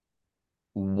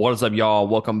What is up, y'all?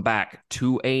 Welcome back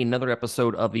to another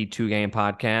episode of the Two Game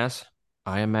Podcast.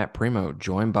 I am Matt Primo,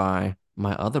 joined by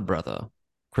my other brother,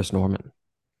 Chris Norman.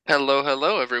 Hello,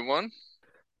 hello, everyone.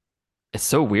 It's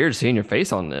so weird seeing your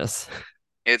face on this.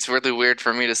 It's really weird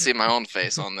for me to see my own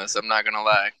face on this. I'm not gonna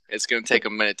lie. It's gonna take a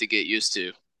minute to get used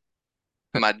to.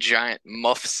 My giant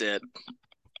muff set.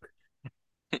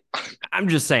 I'm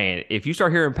just saying, if you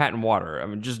start hearing Pat and Water, I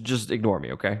mean, just ignore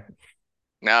me, okay?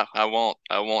 No, I won't.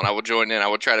 I won't. I will join in. I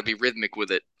will try to be rhythmic with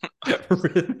it.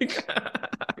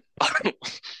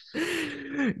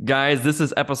 Guys, this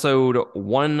is episode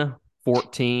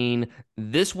 114.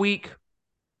 This week,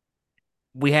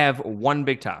 we have one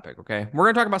big topic, okay? We're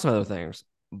going to talk about some other things,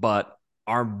 but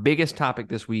our biggest topic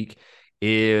this week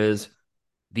is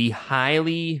the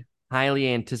highly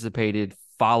anticipated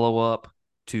follow up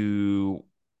to,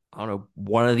 I don't know,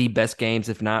 one of the best games,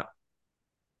 if not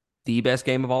the best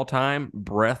game of all time,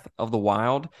 Breath of the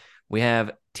Wild. We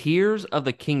have Tears of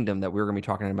the Kingdom that we're going to be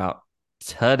talking about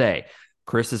today.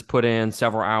 Chris has put in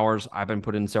several hours. I've been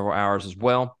put in several hours as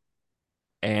well.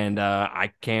 And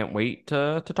I can't wait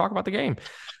to talk about the game.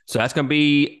 So that's going to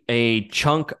be a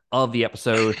chunk of the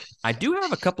episode. I do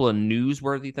have a couple of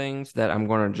newsworthy things that I'm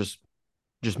going to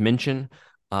just mention.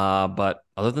 But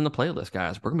other than the playlist,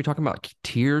 guys, we're going to be talking about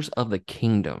Tears of the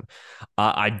Kingdom.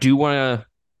 I do want to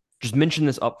just mention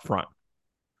this up front.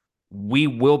 We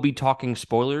will be talking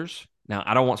spoilers. Now,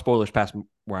 I don't want spoilers past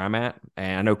where I'm at,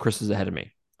 and I know Chris is ahead of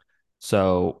me.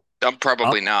 So, I'm up,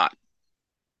 probably not.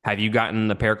 have you gotten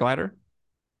the paraglider?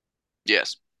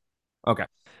 Yes. Okay.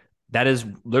 That is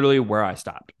literally where I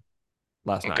stopped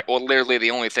last Okay. night. Well, literally the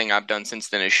only thing I've done since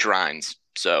then is shrines.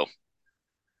 So,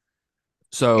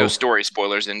 no So, story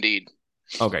spoilers indeed.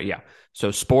 okay, yeah.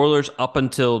 So, spoilers up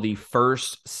until the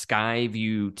first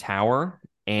Skyview Tower,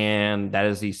 and that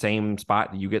is the same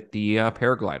spot that you get the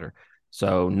paraglider.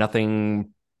 So, nothing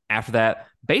after that.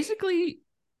 Basically,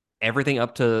 everything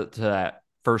up to that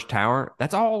first tower,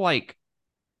 that's all like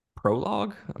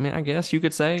prologue. I mean, I guess you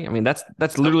could say. I mean, that's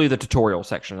Um, literally the tutorial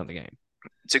section of the game.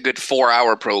 It's a good 4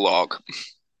 hour prologue.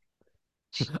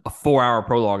 A 4 hour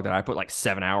prologue that I put like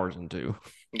 7 hours into.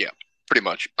 Yeah, pretty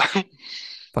much.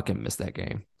 Fucking miss that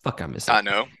game. Fuck, I miss I it.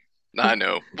 know. I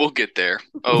know. We'll get there.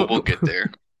 Oh, we'll get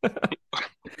there.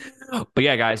 But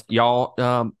yeah, guys, y'all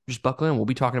just buckle in. We'll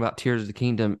be talking about Tears of the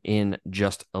Kingdom in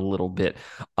just a little bit.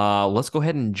 Let's go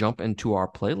ahead and jump into our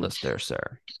playlist there,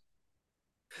 sir.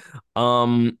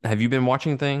 Have you been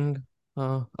watching anything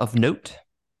of note?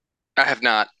 I have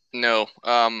not. No.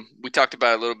 We talked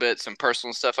about it a little bit, some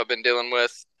personal stuff I've been dealing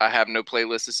with. I have no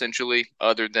playlist essentially,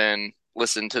 other than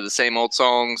listen to the same old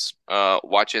songs,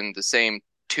 watching the same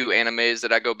two animes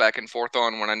that I go back and forth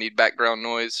on when I need background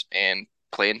noise, and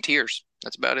playing Tears.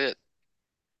 That's about it.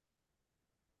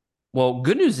 Well,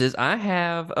 good news is I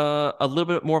have a little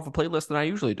bit more of a playlist than I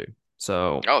usually do.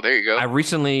 So Oh, there you go. I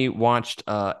recently watched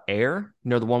Air,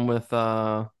 the one with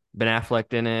Ben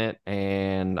Affleck in it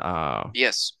and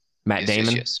Yes. Matt Yes, yes,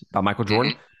 Damon yes. by Michael hmm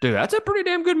Jordan. Dude, that's a pretty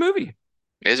damn good movie.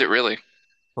 Is it really?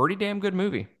 Pretty damn good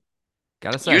movie.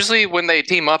 Gotta say. Usually when they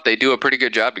team up, they do a pretty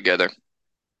good job together.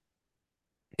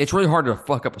 It's really hard to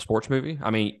fuck up a sports movie. I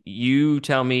mean, you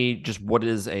tell me just what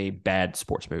is a bad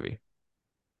sports movie?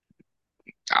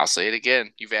 I'll say it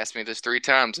again. You've asked me this 3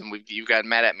 times, and you've got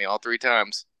mad at me all 3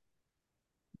 times.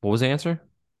 What was the answer?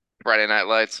 Friday Night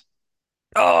Lights.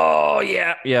 Oh,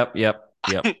 yeah. Yep.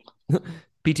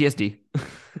 PTSD.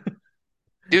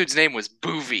 Dude's name was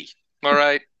Boovy. All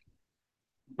right,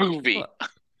 Boovy. Well,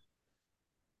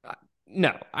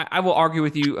 no, I will argue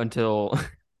with you until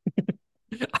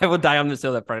I will die on this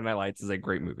hill that Friday Night Lights is a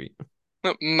great movie.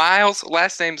 No, Miles,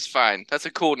 last name's fine. That's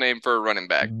a cool name for a running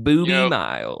back. You Booby know,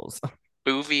 Miles.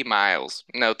 Boovy Miles.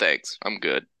 No thanks. I'm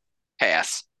good.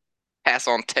 Pass. Pass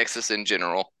on Texas in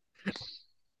general. I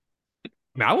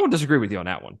mean, I won't disagree with you on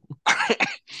that one. I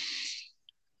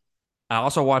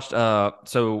also watched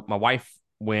so my wife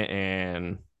went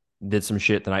and did some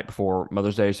shit the night before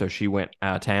Mother's Day, so she went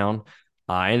out of town.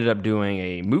 I ended up doing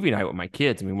a movie night with my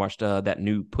kids, and we watched that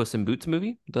new Puss in Boots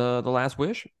movie, the Last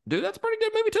Wish. Dude, that's a pretty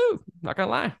good movie too. Not gonna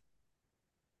lie,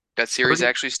 That series pretty.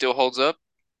 actually still holds up.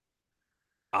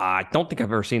 I don't think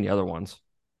I've ever seen the other ones,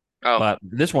 Oh, but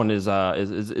this one is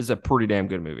a pretty damn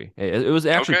good movie. It was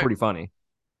actually okay. pretty funny.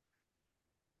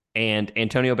 And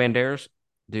Antonio Banderas,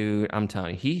 dude, I'm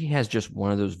telling you, he has just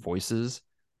one of those voices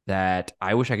that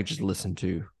I wish I could just listen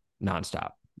to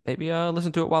nonstop. Maybe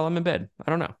listen to it while I'm in bed. I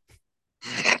don't know.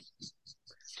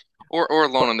 Or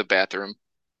alone But in the bathroom.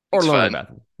 or It's alone in the fine.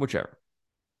 bathroom, whichever.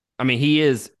 I mean,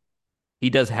 he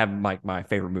does have like my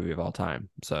favorite movie of all time.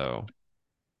 So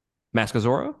Mask of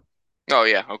Zorro, Oh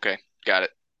yeah, okay. Got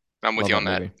it. I'm with love you that on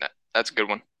that. movie. That's a good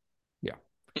one. Yeah.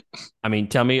 I mean,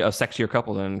 tell me a sexier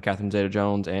couple than Catherine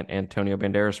Zeta-Jones and Antonio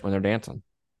Banderas when they're dancing.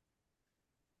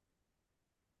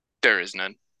 There is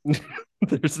none.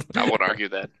 There's, I won't argue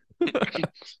that.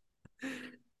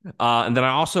 and then I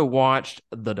also watched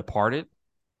The Departed.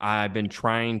 I've been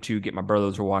trying to get my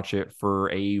brother to watch it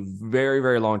for a very,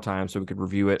 very long time so we could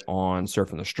review it on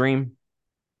Surfing the Stream.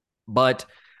 But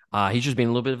he's just being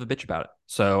a little bit of a bitch about it.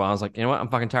 So I was like, you know what? I'm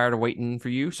fucking tired of waiting for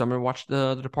you. So I'm going to watch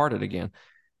The Departed again.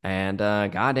 And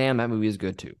goddamn, that movie is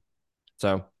good too.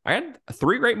 So I had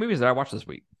three great movies that I watched this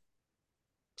week.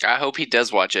 I hope he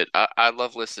does watch it. I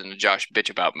love listening to Josh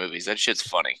bitch about movies. That shit's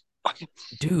funny.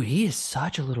 Dude, he is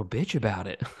such a little bitch about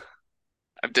it.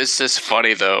 This is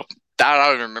funny though.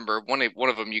 I don't remember one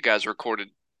of them you guys recorded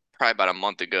probably about a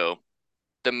month ago.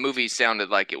 The movie sounded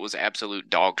like it was absolute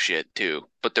dog shit too,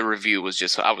 but the review was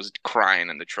just I was crying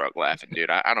in the truck laughing,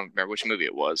 dude. I don't remember which movie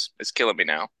it was. It's killing me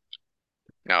now.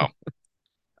 No.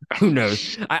 Who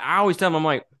knows? I always tell him, I'm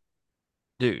like,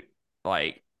 dude,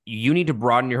 like, you need to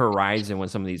broaden your horizon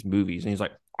with some of these movies. And he's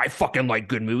like, I fucking like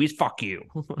good movies. Fuck you.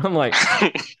 I'm like,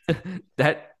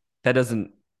 that that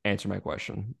doesn't answer my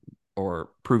question or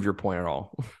prove your point at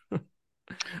all.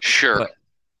 Sure.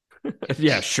 But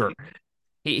yeah, sure.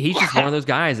 He's just one of those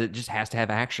guys that just has to have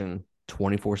action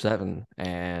 24/7.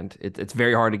 And it's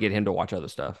very hard to get him to watch other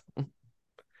stuff.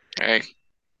 Hey,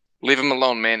 leave him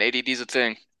alone, man. ADD's a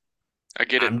thing. I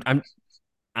get it. I'm I'm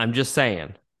I'm just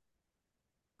saying.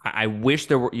 I wish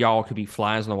there were y'all could be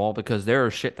flies on the wall because there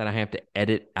are shit that I have to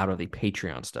edit out of the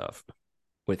Patreon stuff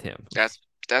with him. That's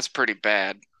that's pretty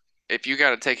bad. If you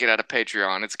got to take it out of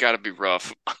Patreon, it's got to be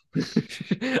rough.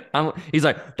 He's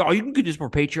like, oh, you can get this for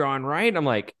Patreon, right? I'm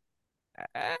like,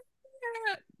 "Uh,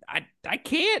 I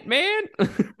can't, man.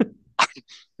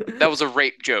 That was a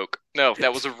rape joke. No,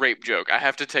 that was a rape joke. I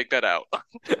have to take that out.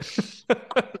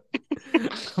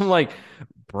 I'm like,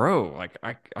 bro, like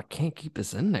I can't keep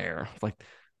this in there. Like,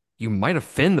 you might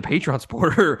offend the Patreon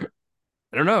supporter.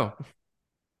 I don't know.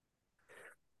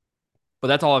 But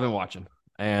that's all I've been watching.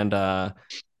 And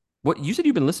what you said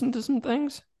you've been listening to some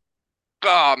things?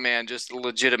 Oh man, just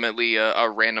legitimately a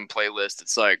random playlist.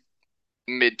 It's like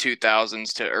mid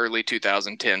 2000s to early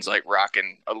 2010s, like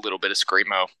rocking a little bit of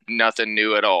screamo. Nothing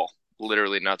new at all.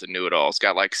 Literally nothing new at all. It's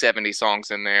got like 70 songs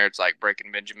in there. It's like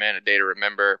Breaking Benjamin, A Day to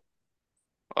Remember.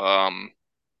 Um,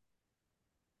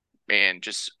 and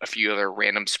just a few other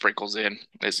random sprinkles in.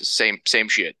 It's the same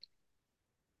shit.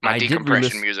 My I did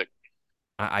decompression relist music.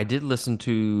 I did listen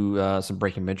to some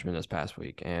Breaking Benjamin this past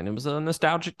week, and it was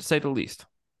nostalgic to say the least.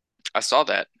 I saw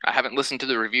that. I haven't listened to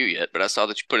the review yet, but I saw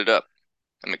that you put it up.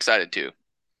 I'm excited to.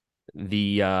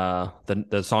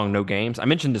 The song "No Games." I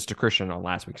mentioned this to Christian on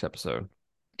last week's episode.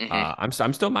 Hmm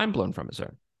I'm still mind blown from it,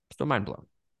 sir. Still mind blown.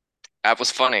 That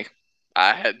was funny.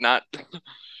 I had not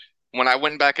when I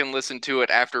went back and listened to it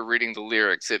after reading the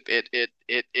lyrics, it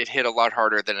hit a lot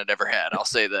harder than it ever had. I'll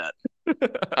say that.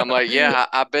 I'm like, yeah,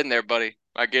 I've been there, buddy.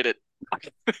 I get it.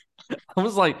 I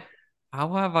was like,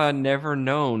 how have I never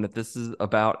known that this is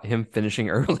about him finishing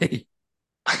early?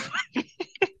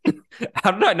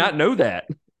 How did I not know that?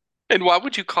 And why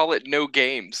would you call it no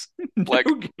games? Like,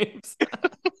 No games.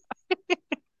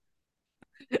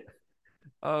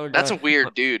 Oh that's god. a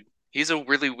weird dude. He's a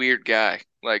really weird guy.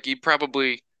 Like, he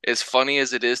probably, as funny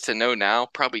as it is to know now,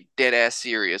 probably dead ass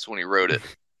serious when he wrote it.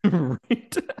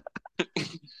 Right.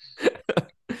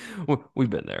 We've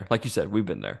been there. Like you said, we've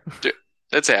been there. Dude,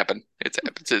 that's happened. It's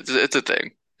happened. It's a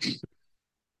thing.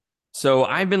 So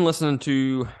I've been listening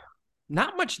to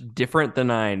not much different than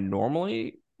I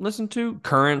normally listen to.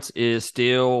 Currents is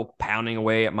still pounding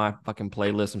away at my fucking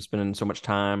playlist. I'm spending so much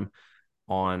time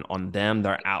on them.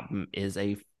 Their album is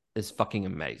fucking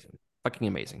amazing. Fucking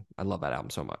amazing. I love that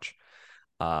album so much.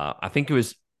 I think it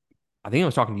was I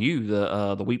was talking to you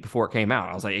the week before it came out.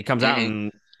 I was like, it comes out Hmm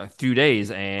in a few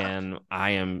days, and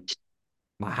I am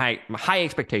my high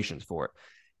expectations for it.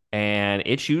 And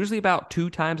it's usually about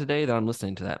two times a day that I'm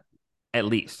listening to that, at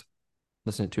least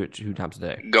listening to it two times a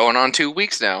day. Going on 2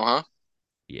 weeks now, huh?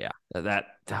 Yeah,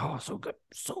 oh, so good,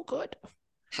 so good.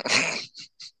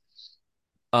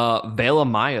 Vela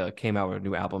Maya came out with a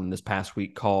new album this past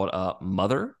week called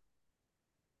Mother,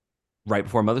 right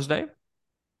before Mother's Day.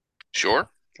 Sure.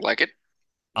 Like it.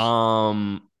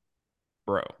 Um,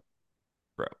 bro,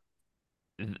 bro.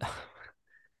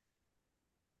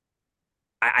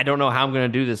 I don't know how I'm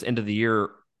going to do this end of the year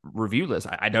review list.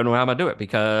 I don't know how I'm going to do it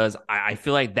because I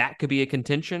feel like that could be a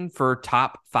contention for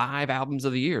top five albums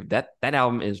of the year. That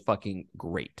album is fucking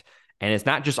great. And it's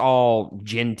not just all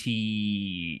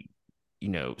genty,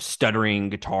 stuttering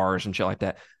guitars and shit like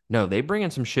that. No, they bring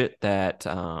in some shit that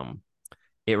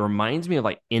it reminds me of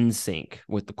like NSYNC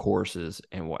with the choruses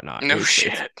and whatnot. No It's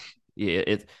shit. yeah,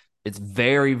 it's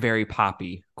very very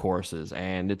poppy choruses,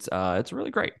 and it's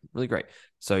really great, really great.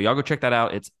 So y'all go check that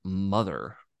out. It's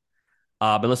Mother.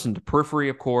 Been listening to Periphery,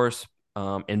 of course.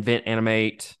 Invent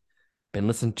Animate. Been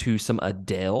listening to some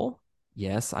Adele.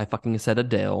 Yes, I fucking said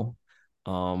Adele.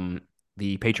 Um,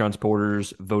 the Patreon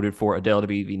supporters voted for Adele to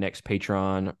be the next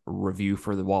Patreon review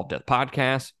for the Wall of Death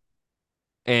podcast.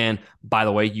 And by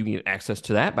the way, you can get access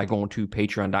to that by going to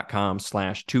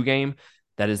patreon.com/2game.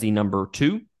 That is the number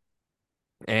two.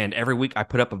 And every week I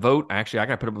put up a vote. Actually, I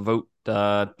got to put up a vote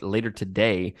later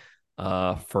today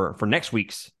for next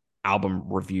week's album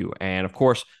review. And of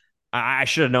course, I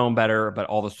should have known better, but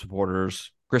all the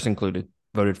supporters, Chris included,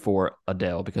 voted for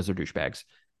Adele because they're douchebags.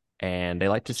 And they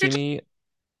like to see me.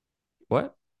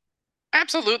 What?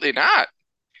 Absolutely not.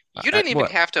 You didn't even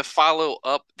What? have to follow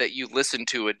up that you listened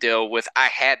to Adele with "I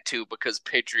had to because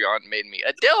Patreon made me."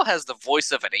 Adele has the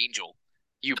voice of an angel,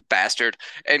 you bastard,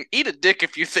 and eat a dick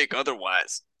if you think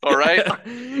otherwise. All right?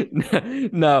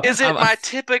 No, Is it my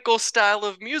typical style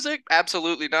of music?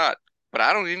 Absolutely not. But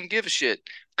I don't even give a shit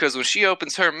because when she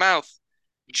opens her mouth,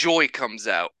 joy comes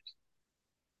out.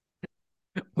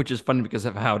 which is funny because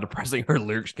of how depressing her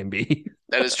lyrics can be.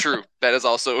 That is true. That is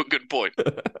also a good point.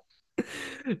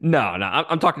 No,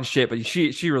 I'm talking shit, but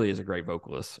she really is a great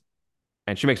vocalist,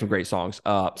 and she makes some great songs.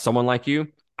 Someone Like You,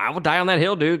 I Will Die on That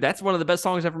Hill, dude. That's one of the best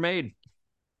songs ever made.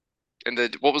 And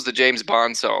what was the James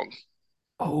Bond song?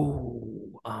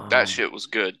 Oh, That shit was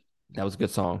good. that was a good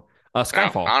song. Now,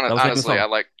 Skyfall, that was the name of the honestly, I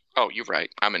song. like. Oh, you're right.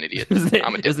 I'm an idiot.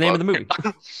 I'm a It was dip the name of fuck.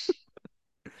 the movie.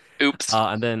 Oops.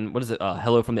 And then what is it?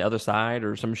 Hello from the Other Side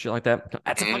or some shit like that.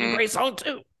 That's a fucking Hmm. great song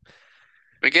too.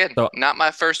 Again, So not my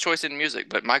first choice in music,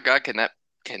 but my God, can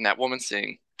that woman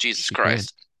sing? Jesus she can,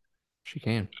 Christ. she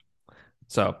can.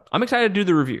 So I'm excited to do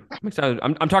the review. I'm excited.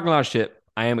 I'm talking a lot of shit.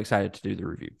 I am excited to do the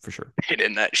review for sure.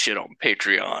 Hitting that shit on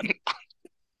Patreon.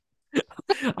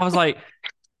 I was like,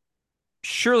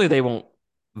 surely they won't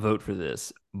vote for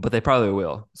this, but they probably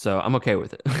will. So I'm okay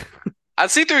with it. I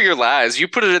see through your lies. You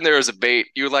put it in there as a bait.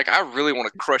 You're like, I really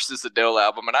want to crush this Adele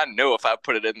album, and I know if I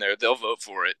put it in there, they'll vote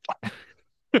for it.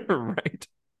 Right.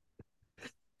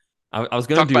 I was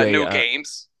gonna Talk do about a no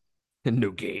games.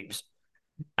 no games.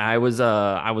 I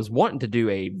was wanting to do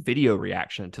a video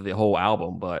reaction to the whole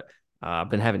album, but I've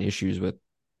been having issues with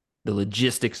the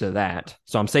logistics of that.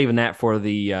 So I'm saving that for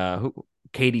the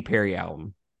Katy Perry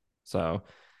album. So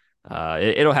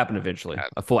it'll happen eventually.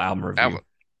 That, A full album that, review.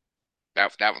 one-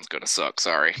 that one's gonna suck.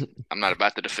 Sorry, I'm not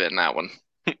about to defend that one.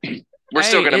 We're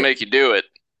still Hey, gonna make you do it,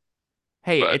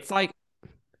 hey, but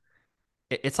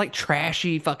it's like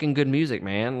trashy fucking good music,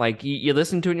 man. Like you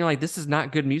listen to it and you're like, this is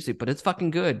not good music, but it's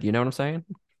fucking good. You know what I'm saying?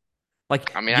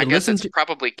 Like I mean, I you guess listen it's to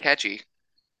probably catchy.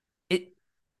 it.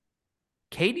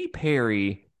 Katy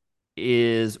Perry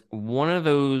is one of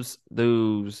those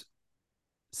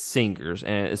singers,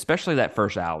 and especially that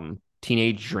first album,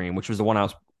 Teenage Dream, which was the one I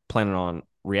was planning on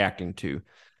reacting to.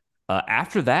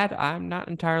 After that, I'm not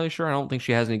entirely sure. I don't think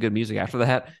she has any good music after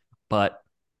that. But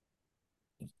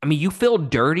I mean, you feel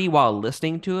dirty while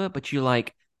listening to it, but you're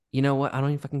like, you know what? I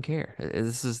don't even fucking care.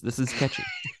 This is catchy.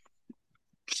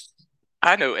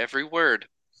 I know every word.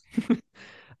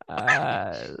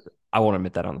 Uh, I won't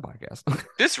admit that on the podcast.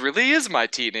 This really is my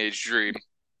teenage dream.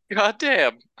 God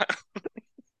damn.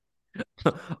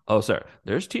 Oh, sir,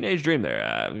 there's Teenage Dream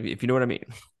there, if you know what I mean.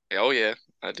 Oh yeah,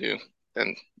 I do.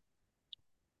 And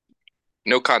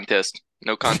no contest.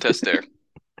 No contest there.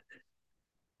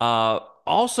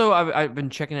 Also, I've been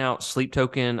checking out Sleep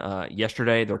Token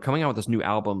yesterday. They're coming out with this new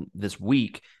album this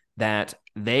week that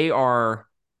they are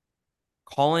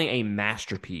calling a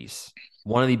masterpiece.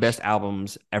 One of the best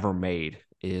albums ever made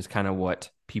is kind of what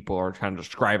people are kind of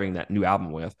describing that new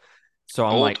album with. So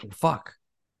I'm Bold. like, fuck,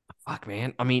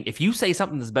 man. I mean, if you say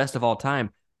something that's best of all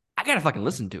time, I gotta fucking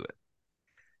listen to it.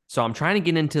 So I'm trying to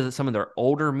get into some of their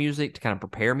older music to kind of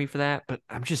prepare me for that, but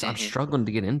I'm Hmm. struggling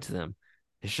to get into them.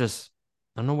 It's just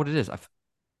I don't know what it is. I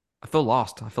feel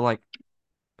lost. I feel like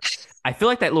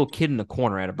that little kid in the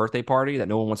corner at a birthday party that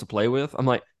no one wants to play with. I'm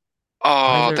like, why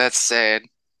is Oh, there that's sad.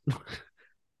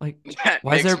 like That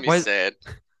why is makes there me sad.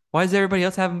 why is everybody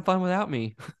else having fun without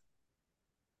me?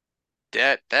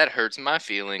 That hurts my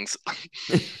feelings.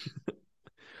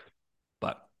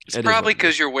 But It's it is what probably it is.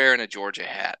 because you're wearing a Georgia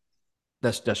hat.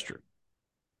 That's true.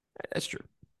 That's true.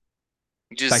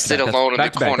 You just Back to sit back. That's alone in the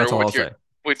back to back. That's corner all I'll with your say.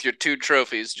 with your two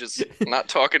trophies, just not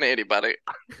talking to anybody.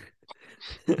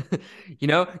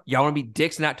 Y'all want to be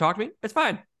dicks and not talk to me? It's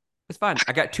fine. It's fine.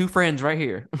 I got two friends right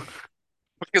here.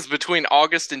 Because between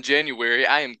August and January,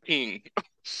 I am king.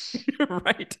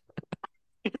 Right.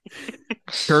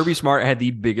 Kirby Smart had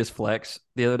the biggest flex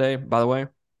the other day, by the way.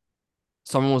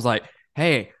 Someone was like,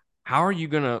 "Hey, how are you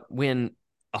gonna win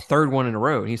a third one in a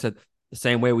row?" And he said, "The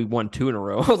same way we won two in a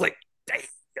row." I was like, "Damn,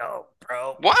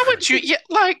 bro." Why would you? Yeah,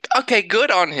 like, okay,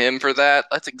 good on him for that.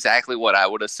 That's exactly what I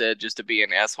would have said just to be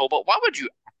an asshole. But why would you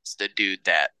ask the dude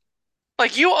that?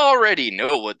 Like, you already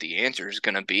know what the answer is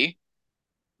gonna be.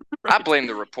 I Right. blame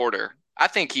the reporter. I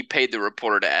think he paid the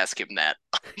reporter to ask him that.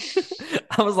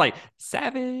 I was like,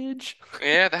 "Savage."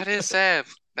 Yeah, that is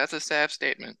Sav. That's a Sav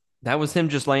statement. That was him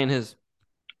just laying his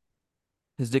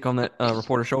dick on that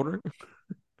reporter's shoulder.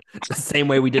 The same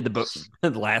way we did the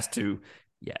last two.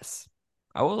 Yes,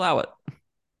 I will allow it.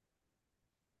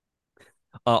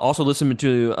 Also, listen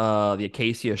to the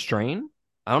Acacia Strain.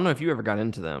 I don't know if you ever got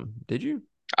into them. Did you?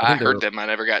 I I think they're heard them. I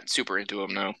never got super into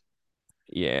them, no.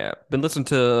 yeah. Been listening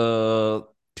to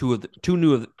two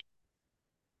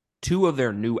of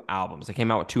their new albums. They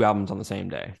came out with two albums on the same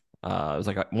day. It was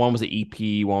like one was an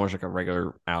EP, one was like a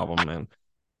regular album, and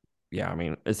yeah, I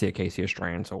mean it's the Acacia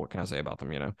Strain. So what can I say about them?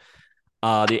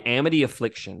 The Amity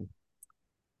Affliction.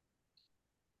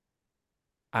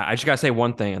 I just gotta say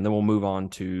one thing, and then we'll move on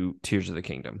to Tears of the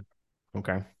Kingdom.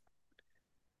 Okay,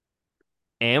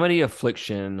 Amity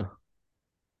Affliction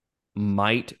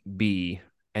might be,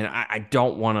 and I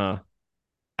don't want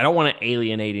to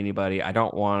alienate anybody. I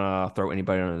don't want to throw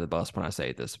anybody under the bus when I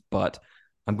say this, but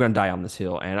I'm going to die on this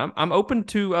hill, and I'm open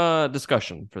to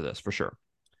discussion for this for sure.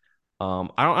 I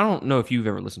don't know if you've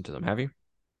ever listened to them. Have you?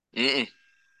 Mm-mm.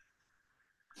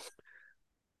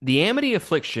 The Amity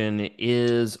Affliction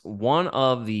is one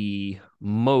of the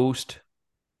most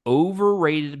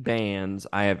overrated bands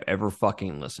I have ever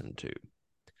fucking listened to.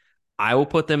 I will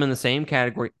put them in the same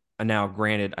category. Now,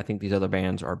 granted, I think these other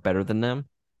bands are better than them.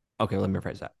 Okay, let me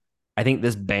rephrase that. I think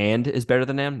this band is better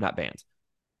than them, not bands.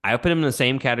 I put them in the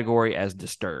same category as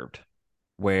Disturbed,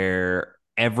 where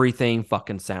everything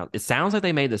fucking sounds. It sounds like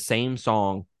they made the same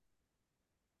song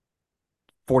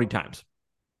 40 times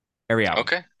every album,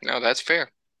 Okay, no, that's fair.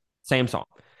 same song,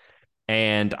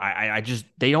 and I just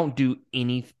they don't do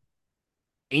anything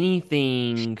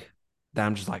that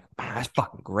I'm just like that's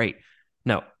fucking great.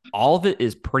 No, all of it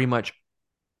is pretty much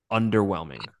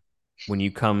underwhelming when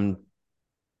you come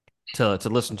to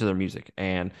listen to their music.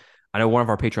 And I know one of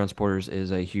our Patreon supporters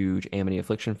is a huge Amity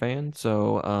Affliction fan.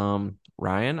 So,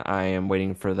 Ryan, I am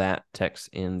waiting for that text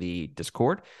in the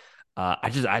Discord. I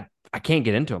can't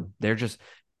get into them. They're just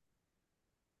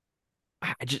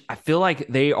I feel like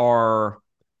they are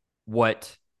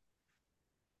what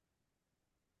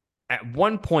at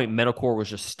one point metalcore was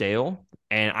just stale,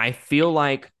 and I feel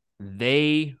like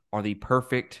they are the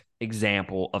perfect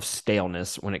example of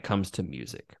staleness when it comes to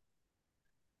music.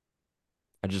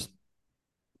 I just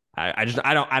I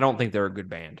don't think they're a good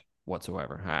band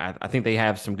whatsoever. I think they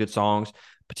have some good songs,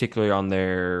 particularly on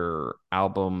their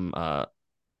album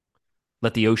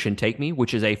 "Let the Ocean Take Me,"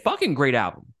 which is a fucking great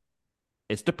album.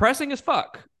 It's depressing as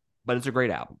fuck, but it's a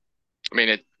great album. I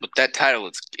mean, with that title,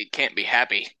 it can't be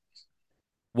happy.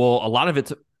 Well, a lot of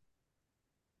it's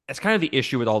kind of the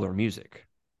issue with all their music.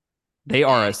 They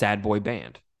are Mm. a sad boy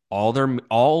band.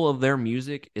 All of their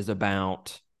music is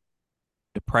about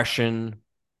depression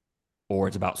or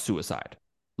it's about suicide. Oh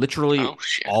Literally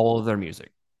shit. all of their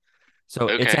music. So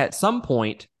it's Okay. at some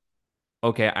point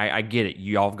okay, I get it.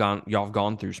 Y'all have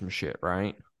gone through some shit,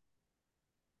 right?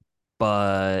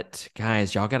 But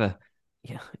guys, y'all gotta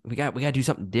yeah, we gotta do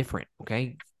something different,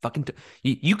 okay?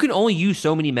 You can only use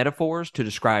so many metaphors to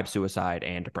describe suicide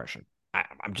and depression.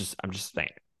 I'm just saying.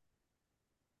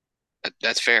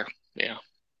 That's fair. Yeah.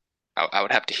 I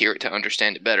would have to hear it to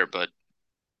understand it better, but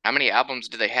how many albums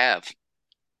do they have?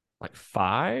 Like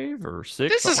five or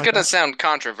six, This something is like gonna that. sound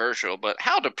controversial, but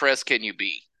how depressed can you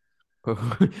be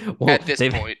Well, at this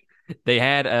point? they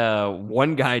had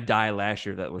one guy die last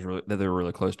year that they were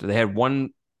really close to. They had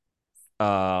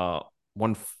uh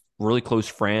one really close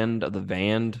friend of the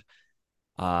band.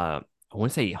 I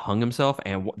want to say he hung himself,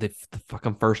 and the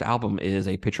fucking first album is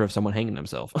a picture of someone hanging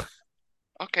himself.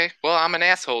 Okay, well, I'm an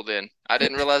asshole then. I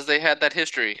didn't realize they had that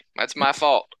history. That's my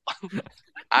fault.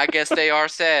 I guess they are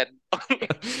sad.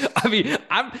 I mean,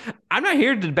 I'm not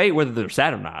here to debate whether they're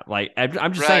sad or not. Like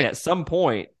I'm just saying, Right. at some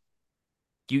point,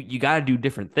 you got to do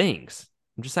different things.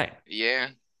 I'm just saying. Yeah.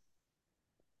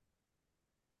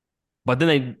 But then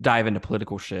they dive into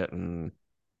political shit, and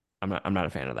I'm not a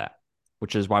fan of that.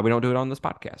 Which is why we don't do it on this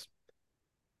podcast.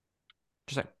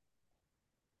 Just saying.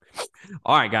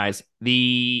 All right, guys.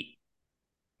 The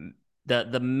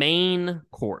main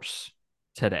course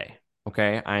today.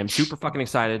 Okay, I am super fucking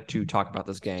excited to talk about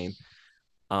this game.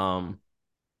 Um,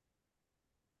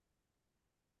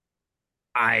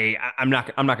 I'm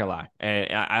not gonna lie.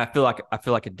 And I feel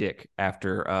like a dick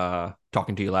after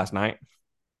talking to you last night.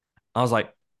 I was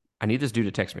like, I need this dude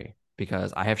to text me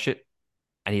because I have shit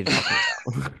I need to talk to him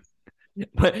about.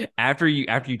 But after you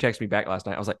text me back last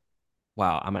night, I was like,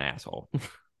 wow, I'm an asshole.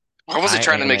 I I wasn't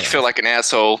trying to am make an you feel asshole. like an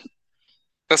asshole.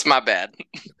 That's my bad.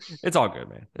 It's all good,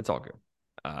 man. It's all good.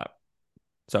 Uh,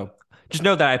 so just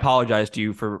know that I apologize to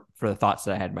you for the thoughts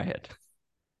that I had in my head.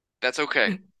 That's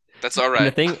okay. That's all And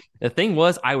right. the thing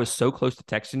was, I was so close to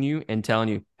texting you and telling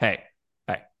you, hey,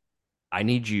 I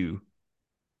need you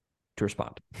to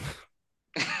respond.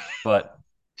 But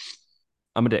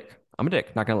I'm a dick. I'm a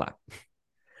dick. Not gonna lie.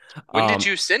 When did Um,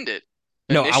 you send it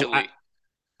no, initially?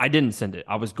 I didn't send it.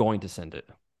 I was going to send it.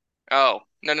 Oh,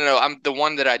 no, no, no. I'm the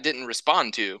one that I didn't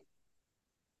respond to.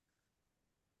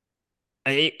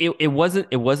 It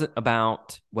wasn't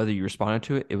about whether you responded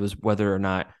to it. It was whether or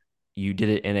not you did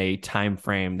it in a time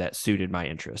frame that suited my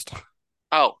interest.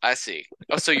 Oh, I see.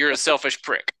 Oh, so you're a selfish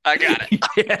prick. I got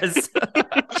Yes.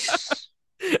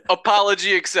 it.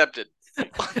 Apology accepted.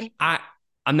 I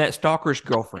I'm that stalker's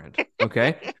girlfriend.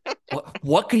 Okay.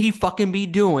 What could he fucking be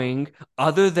doing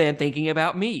other than thinking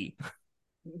about me?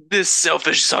 This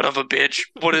selfish son of a bitch.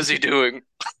 What is he doing?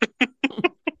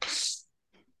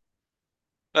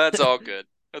 That's all good.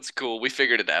 That's cool. We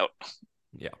figured it out.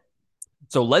 Yeah.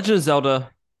 So Legend of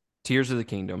Zelda Tears of the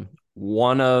Kingdom,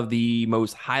 one of the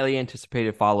most highly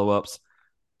anticipated follow-ups.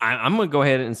 I'm gonna go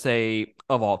ahead and say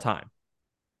of all time.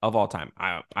 Of all time.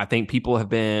 I think people have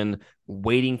been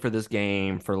waiting for this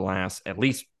game for the last at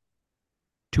least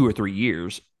 2 or 3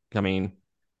 years. I mean,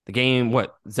 the game,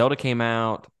 what, Zelda came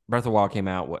out, Breath of the Wild came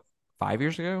out, what, 5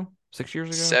 years ago? 6 years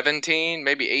ago? 17,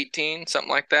 maybe 18, something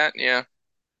like that. Yeah.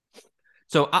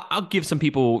 So I'll give some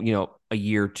people, a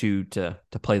year or two to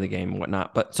play the game and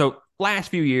whatnot. But so last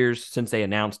few years since they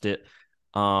announced it,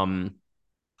 um,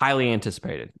 highly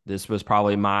anticipated. This was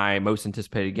probably my most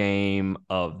anticipated game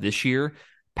of this year,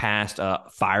 past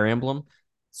Fire Emblem.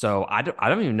 So I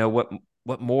don't even know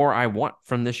what more I want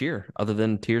from this year other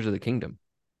than Tears of the Kingdom.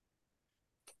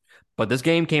 But this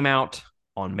game came out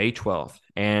on May 12th.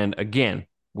 And again,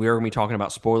 we are going to be talking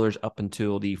about spoilers up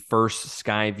until the first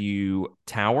Skyview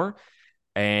Tower.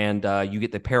 And you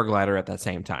get the paraglider at that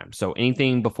same time. So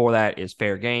anything before that is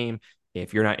fair game.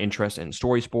 If you're not interested in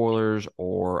story spoilers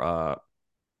or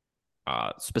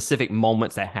specific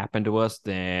moments that happen to us,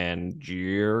 then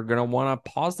you're going to want to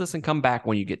pause this and come back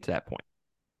when you get to that point.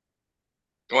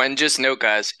 Well, and just note,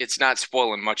 guys, it's not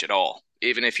spoiling much at all.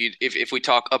 Even if we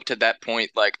talk up to that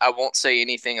point, like I won't say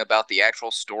anything about the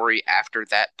actual story after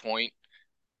that point,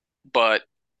 but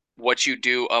what you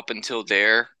do up until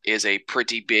there is a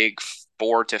pretty big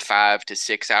 4 to 5 to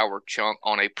 6 hour chunk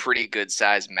on a pretty good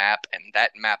sized map, and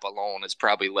that map alone is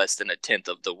probably less than a tenth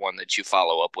of the one that you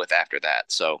follow up with after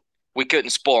that. So we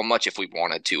couldn't spoil much if we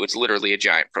wanted to. It's literally a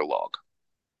giant prologue.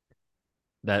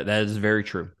 That is very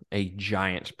true. A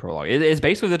giant prologue. It's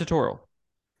basically the tutorial.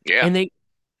 Yeah,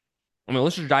 And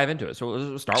let's just dive into it. So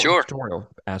let's start with the sure. tutorial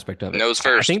aspect of it. Nose I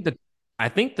first. think that I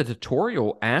think the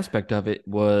tutorial aspect of it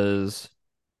was,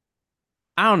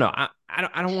 I don't know.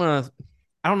 I don't want to.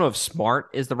 I don't know if smart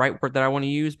is the right word that I want to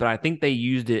use, but I think they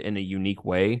used it in a unique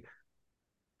way.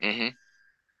 Hmm.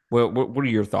 What are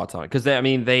your thoughts on it? Because I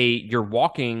mean, you're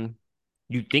walking,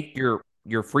 you think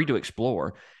you're free to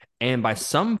explore, and by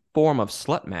some form of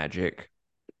slut magic,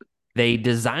 they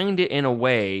designed it in a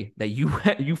way that you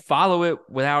you follow it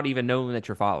without even knowing that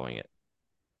you're following it.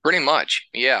 Pretty much.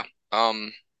 Yeah.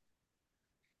 Um,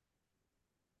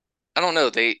 I don't know.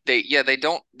 They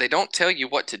don't tell you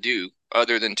what to do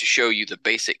other than to show you the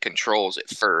basic controls at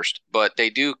first, but they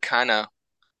kind of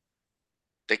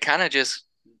just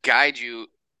guide you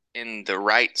in the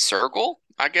right circle,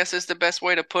 I guess is the best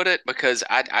way to put it, because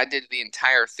I did the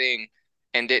entire thing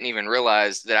and didn't even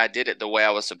realize that I did it the way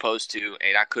I was supposed to,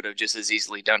 and I could have just as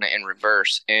easily done it in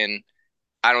reverse, and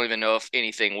I don't even know if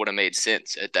anything would have made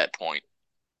sense at that point.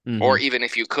 Or Mm-hmm. even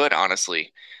if you could,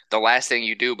 honestly, the last thing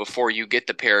you do before you get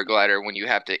the paraglider when you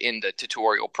have to end the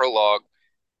tutorial prologue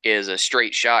is a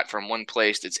straight shot from one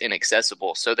place that's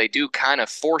inaccessible. So they do kind of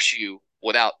force you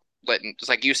without letting, just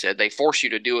like you said, they force you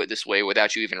to do it this way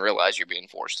without you even realize you're being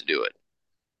forced to do it.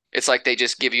 It's like they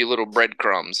just give you little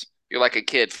breadcrumbs. You're like a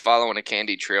kid following a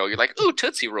candy trail. You're like, ooh,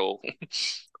 Tootsie Roll.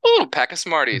 Ooh, pack of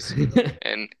Smarties.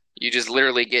 And you just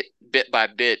literally get bit by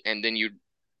bit, and then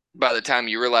by the time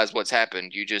you realize what's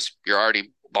happened, you're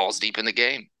already balls deep in the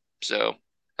game. So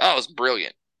that was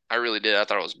brilliant. I really did. I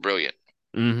thought it was brilliant.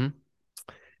 Mm-hmm.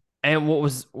 And what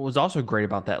was also great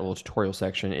about that little tutorial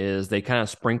section is they kind of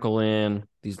sprinkle in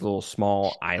these little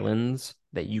small islands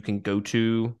that you can go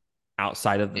to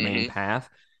outside of the main Hmm. path.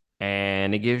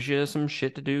 and it gives you some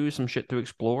shit to do, some shit to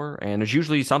explore, and there's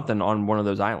usually something on one of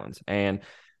those islands. And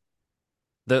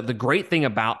the great thing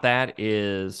about that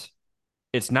is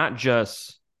it's not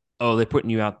just, oh, they're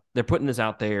putting this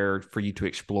out there for you to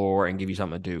explore and give you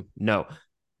something to do. No,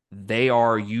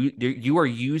 you are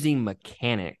using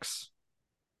mechanics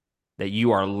that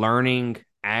you are learning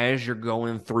as you're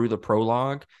going through the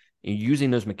prologue and using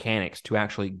those mechanics to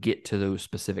actually get to those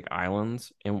specific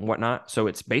islands and whatnot. So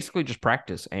it's basically just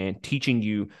practice and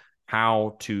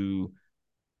how to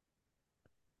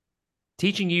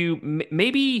teaching you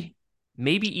maybe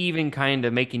even kind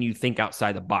of making you think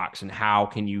outside the box and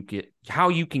how you can get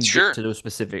Sure. to those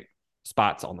specific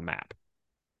spots on the map.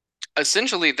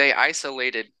 Essentially, they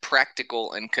isolated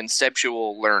practical and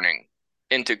conceptual learning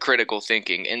into critical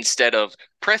thinking instead of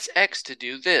press X to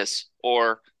do this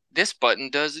or this button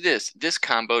does this, this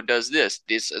combo does this.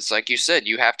 This it's like you said,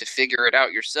 you have to figure it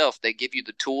out yourself. They give you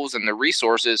the tools and the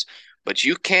resources, but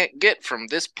you can't get from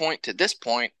this point to this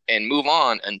point and move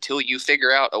on until you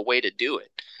figure out a way to do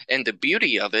it. And the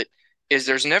beauty of it is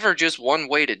there's never just one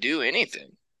way to do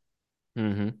anything.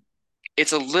 Mm-hmm.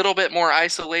 It's a little bit more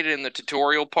isolated in the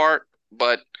tutorial part,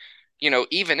 but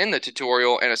even in the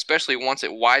tutorial, and especially once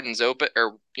it widens open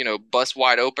or, busts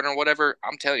wide open or whatever,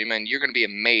 I'm telling you, man, you're going to be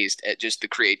amazed at just the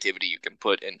creativity you can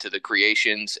put into the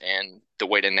creations and the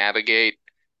way to navigate.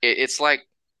 It's like,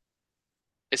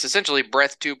 it's essentially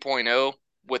Breath 2.0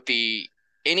 with the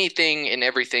anything and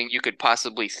everything you could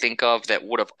possibly think of that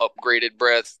would have upgraded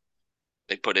Breath,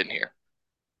 they put in here.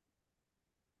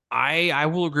 I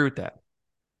will agree with that.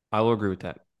 I will agree with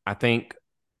that. I think,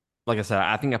 like I said,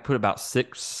 I think I put about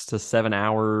 6 to 7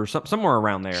 hours, somewhere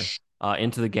around there,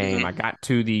 into the game. I Hmm. got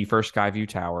to the first Skyview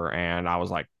Tower, and I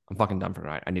was like, I'm fucking done for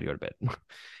tonight. I need to go to bed.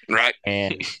 Right.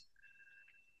 And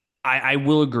I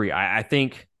will agree. I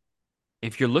think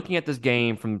if you're looking at this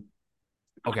game from,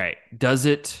 okay, does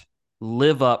it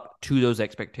live up to those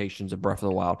expectations of Breath of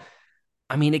the Wild?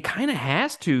 I mean, it kind of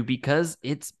has to because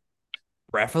it's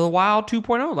Breath of the Wild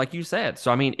 2.0, like you said.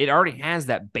 So, I mean, it already has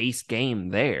that base game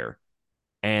there,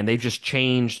 and they've just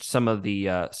changed some of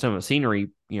the scenery,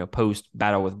 post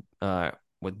battle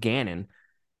with Ganon,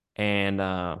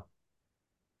 and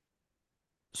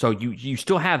so you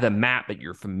still have the map that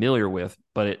you're familiar with,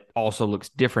 but it also looks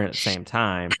different at the same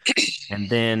time. And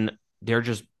then they're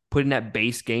just putting that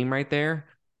base game right there,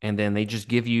 and then they just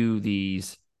give you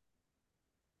these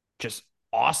just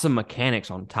awesome mechanics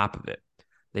on top of it.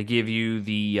 They give you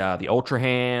the Ultra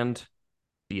Hand,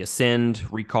 the Ascend,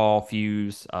 Recall,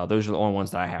 Fuse. Those are the only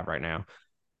ones that I have right now.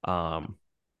 Um,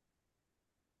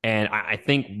 and I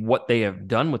think what they have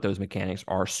done with those mechanics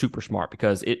are super smart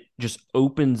because it just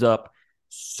opens up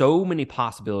so many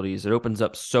possibilities. It opens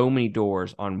up so many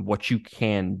doors on what you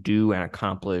can do and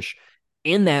accomplish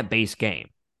in that base game.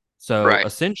 So Right.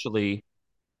 essentially,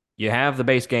 you have the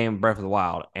base game Breath of the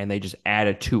Wild, and they just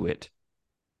added to it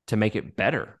to make it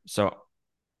better. So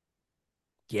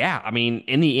yeah, I mean,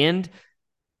 in the end,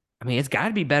 I mean, it's got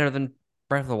to be better than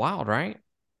Breath of the Wild, right?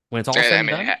 When it's all And said I and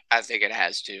mean, done. I think it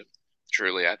has to.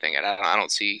 Truly, I think I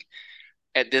don't see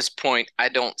at this point. I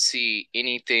don't see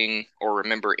anything or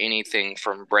remember anything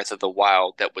from Breath of the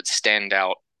Wild that would stand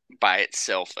out by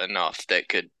itself enough that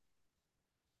could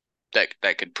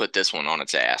put this one on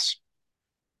its ass.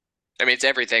 I mean, it's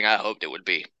everything I hoped it would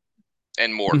be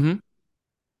and more. Mm-hmm.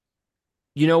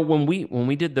 When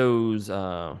we did those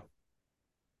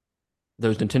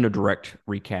Nintendo Direct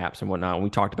recaps and whatnot, when we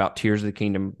talked about Tears of the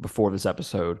Kingdom before this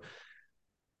episode,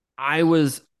 I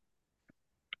was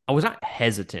I was not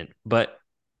hesitant, but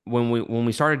when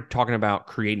we started talking about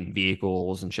creating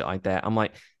vehicles and shit like that, I'm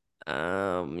like,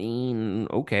 I mean,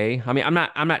 okay. I mean,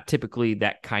 I'm not typically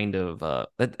that kind of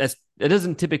that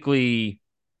doesn't typically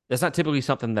that's not typically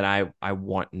something that I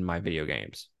want in my video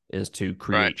games is to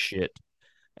Right. create shit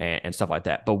and stuff like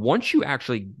that. But once you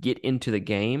actually get into the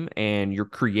game and you're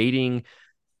creating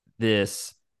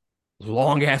this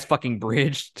long ass fucking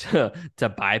bridge to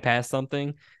bypass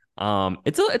something,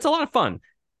 it's a lot of fun.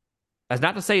 That's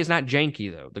not to say it's not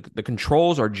janky though. The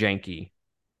controls are janky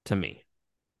to me.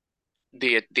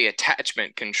 The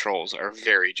attachment controls are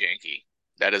very janky.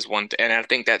 That is one, and I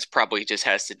think that's probably just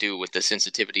has to do with the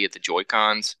sensitivity of the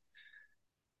Joy-Cons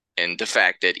and the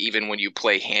fact that even when you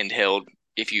play handheld,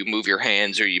 if you move your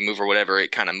hands or you move or whatever,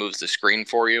 it kind of moves the screen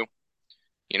for you.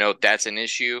 That's an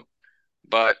issue.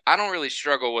 But I don't really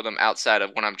struggle with them outside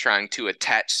of when I'm trying to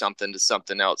attach something to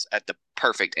something else at the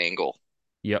perfect angle.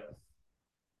 Yep.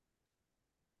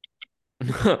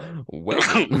 Well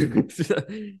then,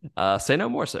 say no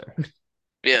more, sir.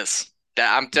 Yes,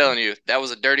 that I'm telling you, that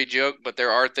was a dirty joke, but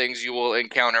there are things you will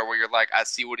encounter where you're like, I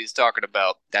see what he's talking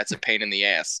about. That's a pain in the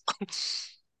ass.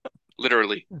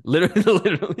 Literally. Literally,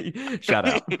 literally. Shout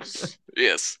out.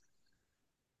 Yes.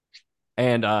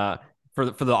 And for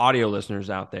the audio listeners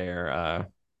out there,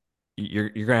 you're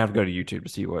gonna have to go to YouTube to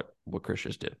see what Chris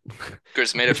just did.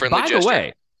 Chris made a Which, friendly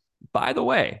gesture. by the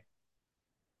way,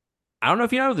 I don't know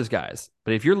if you know this, guys,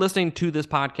 but if you're listening to this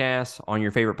podcast on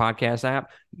your favorite podcast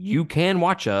app, you can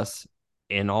watch us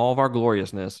in all of our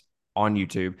gloriousness on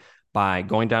YouTube by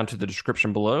going down to the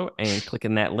description below and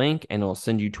clicking that link, and it'll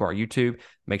send you to our YouTube.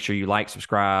 Make sure you like,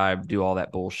 subscribe, do all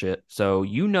that bullshit. So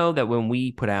you know that when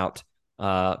we put out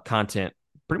content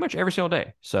pretty much every single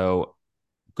day. So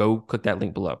go click that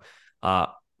link below. Uh,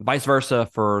 Vice versa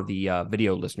for the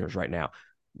video listeners right now.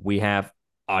 We have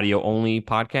audio only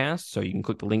podcasts, so you can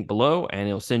click the link below and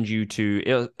it'll send you to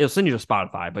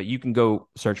Spotify, but you can go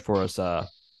search for us on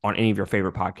any of your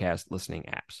favorite podcast listening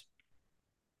apps.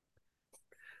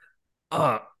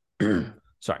 Uh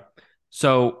sorry.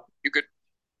 So You could.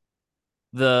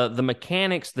 the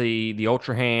mechanics, the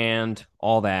ultra hand,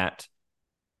 all that,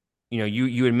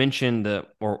 you had mentioned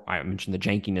or I mentioned the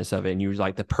jankiness of it, and you was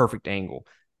like the perfect angle.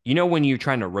 When you're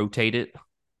trying to rotate it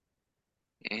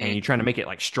and Hmm. you're trying to make it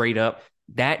like straight up,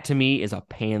 that to me is a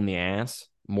pain in the ass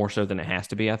more so than it has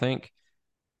to be, I think.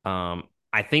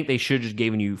 I think they should just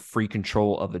given you free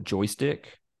control of the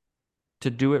joystick to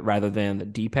do it rather than the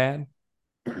D-pad.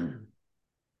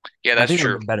 Yeah, I that's think that would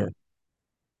true. have been better.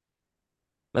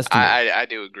 That's to me. I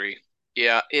do agree.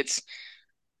 Yeah,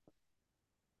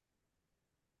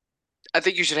 I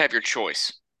think you should have your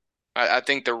choice. I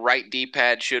think the right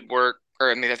D-pad should work,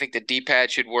 or I mean, I think the D-pad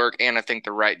should work, and I think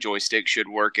the right joystick should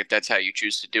work if that's how you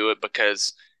choose to do it.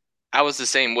 Because I was the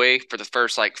same way for the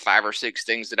first like five or six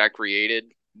things that I created,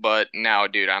 but now,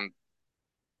 dude, I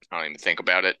don't even think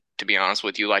about it, to be honest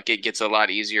with you. Like it gets a lot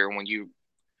easier when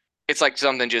it's like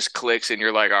something just clicks and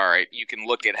you're like, all right, you can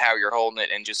look at how you're holding it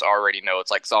and just already know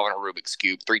it's like solving a Rubik's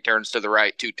Cube. Three turns to the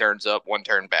right, two turns up, one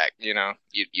turn back. You don't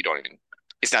even,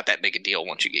 it's not that big a deal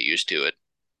once you get used to it.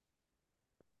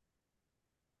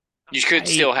 You could I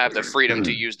still have the freedom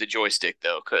to use the joystick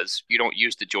though, because you don't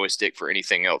use the joystick for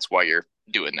anything else while you're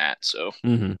doing that. So,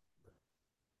 Mhm.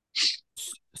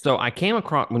 So I came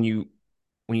across when you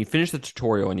finish the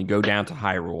tutorial and you go down to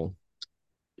Hyrule,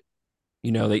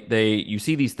 they you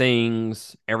see these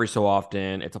things every so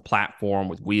often. It's a platform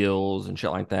with wheels and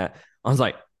shit like that. I was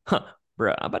like, huh,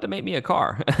 bro, I'm about to make me a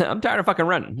car. I'm tired of fucking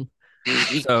running.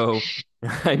 So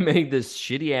I made this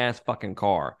shitty ass fucking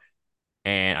car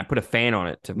and I put a fan on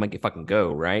it to make it fucking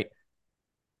go, right?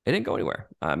 It didn't go anywhere.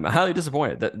 I'm highly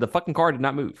disappointed. The fucking car did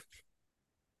not move.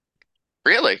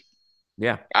 really,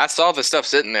 Yeah. I saw the stuff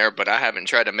sitting there, but I haven't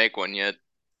tried to make one yet.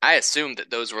 I assumed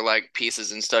that those were like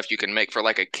pieces and stuff you can make for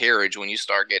like a carriage when you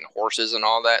start getting horses and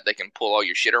all that. They can pull all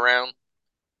your shit around.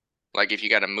 Like if you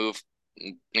got to move,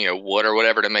 wood or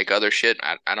whatever to make other shit.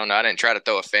 I don't know. I didn't try to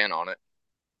throw a fan on it.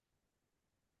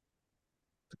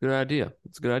 It's a good idea.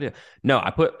 It's a good idea. No,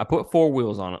 I put four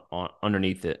wheels on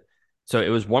underneath it. So it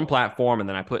was one platform and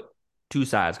then I put two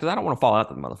sides because I don't want to fall out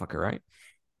the motherfucker, right?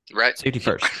 Right? Safety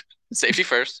first. Safety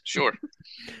first. Sure.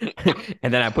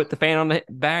 And then I put the fan on the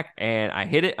back and I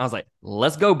hit it. I was like,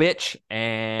 let's go, bitch.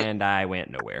 And I went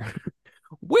nowhere.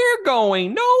 We're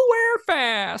going nowhere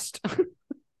fast.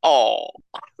 Oh,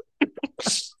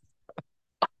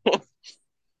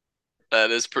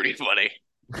 that is pretty funny.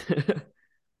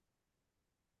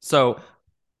 So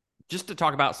just to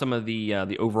talk about some of the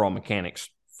overall mechanics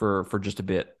for just a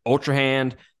bit. Ultra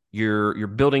hand, you're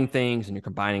building things and you're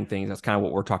combining things. That's kind of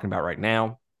what we're talking about right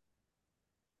now.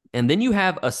 And then you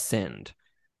have Ascend.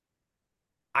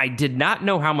 I did not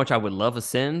know how much I would love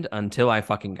Ascend until I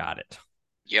fucking got it.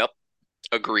 Yep.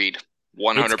 Agreed.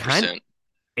 It's kind 100%.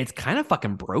 it's kind of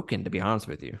fucking broken, to be honest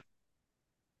with you.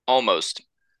 Almost.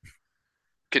 Like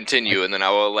Continue and then I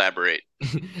will elaborate.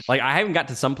 like I haven't got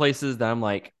to some places that I'm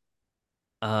like,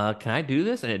 can I do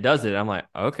this? And it does it. I'm like,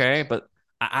 okay, but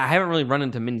I haven't really run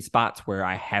into many spots where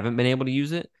I haven't been able to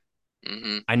use it.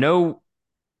 Hmm. I know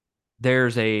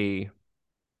there's a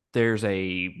there's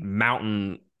a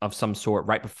mountain of some sort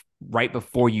right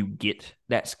before you get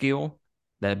that skill,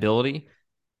 that ability.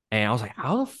 And I was like,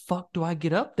 how the fuck do I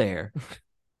get up there?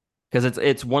 Because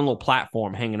it's one little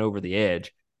platform hanging over the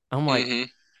edge. I'm like, Hmm.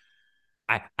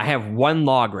 I have one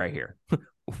log right here.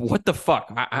 What the fuck?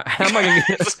 How am I gonna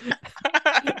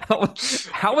get?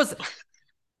 How is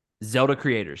Zelda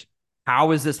creators?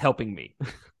 How is this helping me?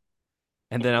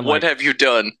 And then What have you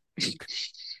done?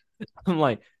 I'm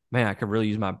like, man, I could really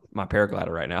use my paraglider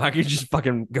right now. I could just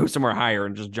fucking go somewhere higher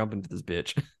and just jump into this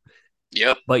bitch.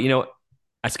 Yep. But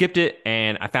I skipped it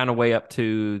and I found a way up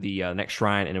to the next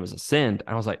shrine, and it was Ascend.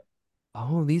 I was like,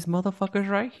 oh, these motherfuckers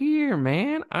right here,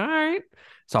 man. All right.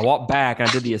 So I walked back and I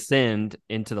did the ascend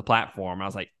into the platform. I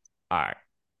was like, all right,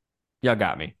 y'all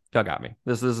got me. Y'all got me.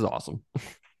 This is awesome.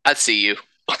 I see you.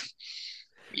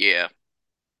 Yeah.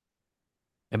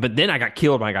 And but then I got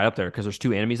killed when I got up there because there's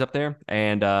two enemies up there.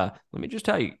 And let me just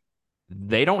tell you,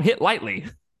 they don't hit lightly.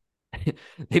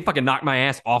 They fucking knocked my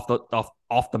ass off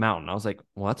the mountain. I was like,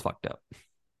 well, that's fucked up.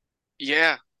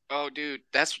 Yeah. Oh, dude,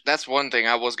 that's one thing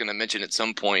I was gonna mention at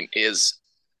some point is,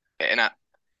 and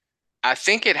I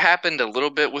think it happened a little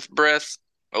bit with Breath.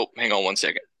 Oh, hang on one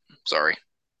second. Sorry.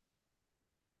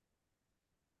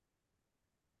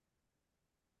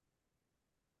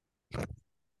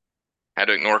 Had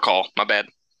to ignore a call. My bad.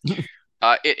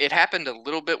 It happened a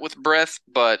little bit with Breath,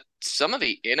 but some of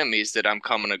the enemies that I'm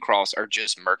coming across are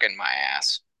just murking my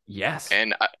ass. Yes.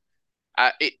 And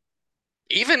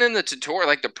even in the tutorial,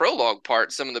 like the prologue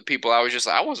part, some of the people I was just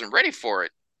I wasn't ready for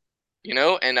it,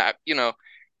 And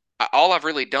all I've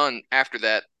really done after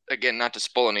that, again, not to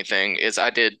spoil anything, is I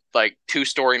did like two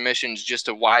story missions just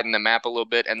to widen the map a little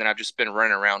bit, and then I've just been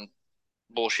running around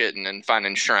bullshitting and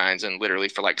finding shrines, and literally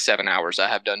for like 7 hours, I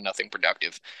have done nothing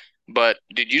productive. But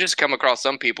did you just come across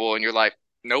some people and you're like,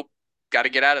 nope, got to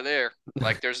get out of there?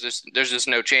 Like there's just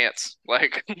no chance.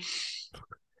 Like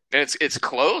it's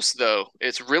close though.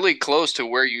 It's really close to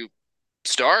where you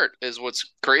start is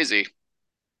what's crazy.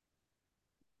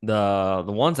 The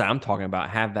ones that I'm talking about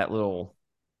have that little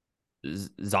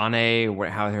Zane,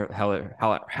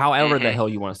 however the Hmm. hell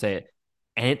you want to say it,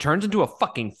 and it turns into a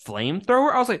fucking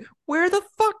flamethrower. I was like, where the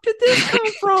fuck did this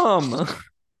come from?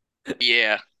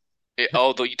 Yeah.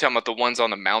 Oh, though you talking about the ones on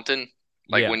the mountain,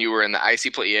 like Yeah, when you were in the icy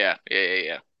place? Yeah, yeah, yeah,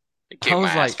 yeah. It I kicked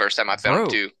my was ass like, first time I found them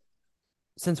bro, too.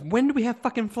 since when do we have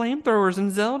fucking flamethrowers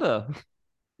in Zelda?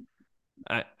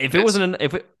 If it It's wasn't,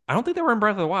 if it, I don't think they were in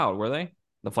Breath of the Wild, were they?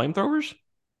 The flamethrowers?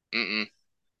 mm-mm.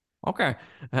 Okay,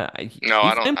 No,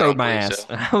 he I flamethrowed don't my believe so. ass.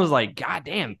 I was like, God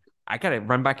damn, I gotta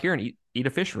run back here and eat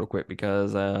a fish real quick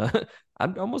because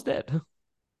I'm almost dead.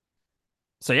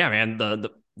 So yeah, man, the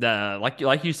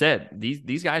like you said,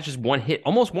 these guys just one hit,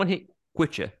 almost one hit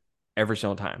quit you every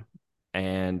single time,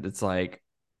 and it's like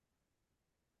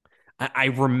I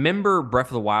remember Breath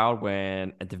of the Wild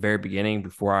when at the very beginning,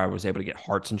 before I was able to get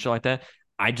hearts and shit like that,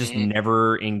 I just Hmm.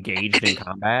 never engaged in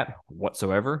combat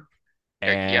whatsoever,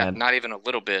 Yeah, and not even a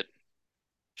little bit.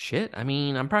 shit, I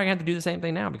mean, I'm probably gonna have to do the same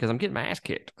thing now because I'm getting my ass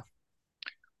kicked.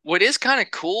 What is kind of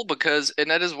cool because,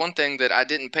 and that is one thing that I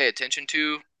didn't pay attention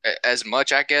to as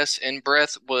much, I guess, in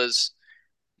Breath was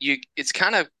it's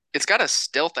kind of, it's got a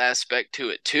stealth aspect to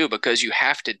it too because you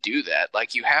have to do that.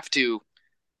 Like you've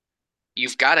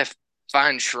got to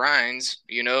find shrines,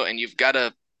 and you've got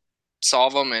to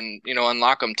solve them and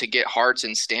unlock them to get hearts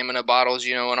and stamina bottles,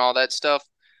 and all that stuff.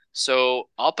 So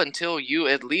up until you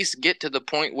at least get to the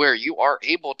point where you are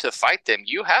able to fight them,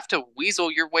 you have to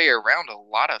weasel your way around a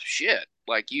lot of shit.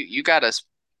 Like you gotta.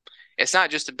 It's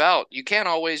not just about, you can't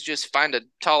always just find a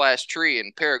tall ass tree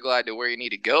and paraglide to where you need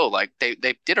to go. Like they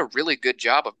did a really good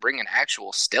job of bringing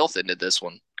actual stealth into this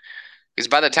one. Because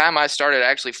by the time I started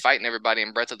actually fighting everybody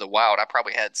in Breath of the Wild, I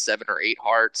probably had 7 or 8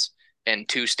 hearts and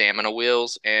two stamina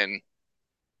wheels, and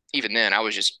even then, I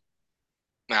was just,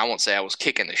 I won't say I was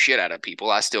kicking the shit out of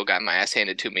people. I still got my ass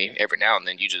handed to me every now and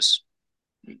then. You just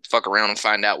fuck around and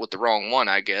find out with the wrong one,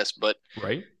 I guess. But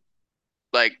Right?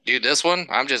 like, dude, this one,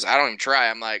 I don't even try.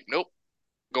 I'm like, nope,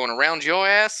 going around your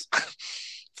ass,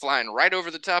 flying right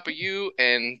over the top of you.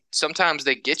 And sometimes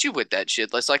they get you with that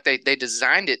shit. It's like they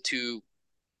designed it to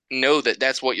know that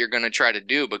that's what you're going to try to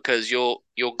do because you'll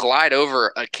glide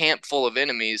over a camp full of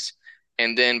enemies,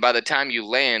 and then by the time you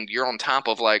land you're on top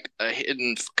of like a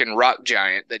hidden fucking rock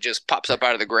giant that just pops up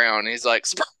out of the ground, and he's like,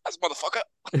 surprise motherfucker.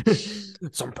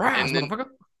 Surprise, And then motherfucker!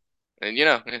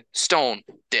 and stone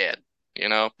dead,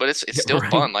 but it's Yeah, still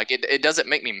right. fun. Like it doesn't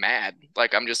make me mad.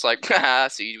 Like I'm just like, haha,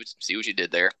 see what you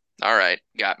did there. All right,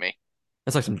 got me.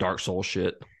 That's like some Dark Soul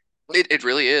shit. It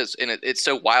really is, and it's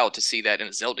so wild to see that in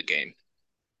a Zelda game.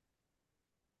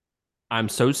 I'm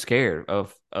so scared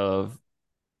of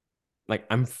like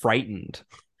I'm frightened.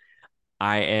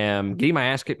 I am getting my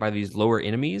ass kicked by these lower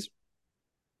enemies.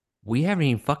 We haven't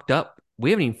even fucked up. We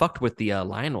haven't even fucked with the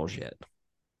Lionels yet,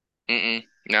 Mm-mm.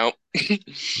 No.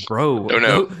 bro. Oh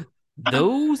no.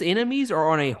 Those enemies are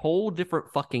on a whole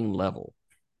different fucking level.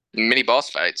 Mini boss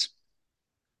fights.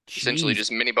 Essentially Jeez,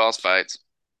 just mini boss fights.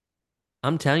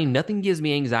 I'm telling you, nothing gives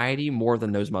me anxiety more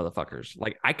than those motherfuckers.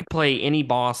 Like I could play any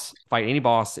boss, fight any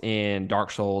boss in Dark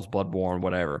Souls, Bloodborne,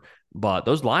 whatever. But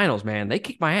those Lionels, man, they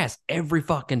kick my ass every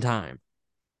fucking time.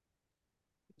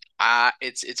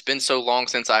 It's been so long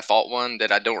since I fought one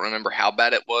that I don't remember how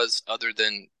bad it was, other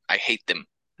than I hate them.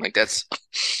 Like that's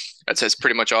That's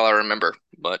pretty much all I remember.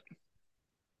 But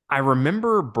I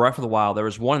remember Breath of the Wild. There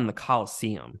was one in the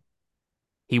Coliseum.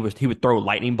 He would throw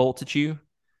lightning bolts at you,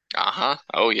 uh-huh.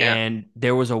 Oh yeah. and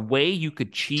there was a way you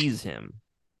could cheese him,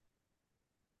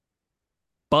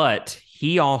 but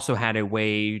he also had a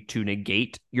way to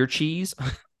negate your cheese,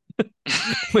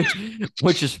 which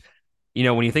which is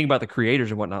when you think about the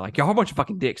creators and whatnot, like y'all are a bunch of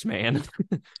fucking dicks, man.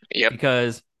 Yep.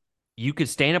 Because you could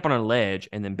stand up on a ledge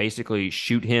and then basically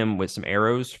shoot him with some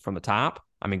arrows from the top.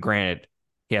 I mean, granted,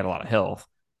 he had a lot of health,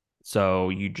 so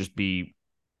you'd just be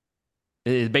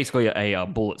it's basically a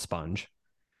bullet sponge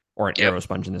or an Yep. arrow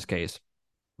sponge in this case.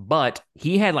 But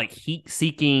he had like heat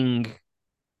seeking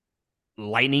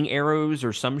lightning arrows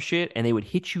or some shit, and they would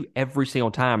hit you every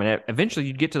single time. And eventually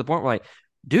you'd get to the point where, like,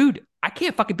 dude, I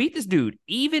can't fucking beat this dude,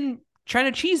 even trying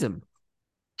to cheese him.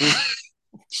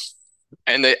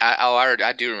 And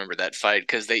I do remember that fight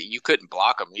because they you couldn't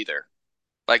block them either.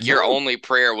 Like your No. only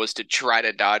prayer was to try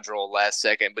to dodge roll last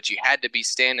second, but you had to be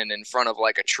standing in front of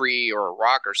like a tree or a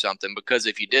rock or something because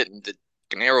if you didn't, the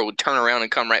arrow would turn around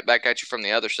and come right back at you from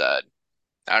the other side.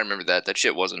 I remember that. That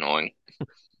shit was annoying.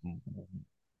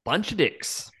 Bunch of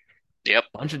dicks. Yep.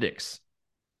 Bunch of dicks.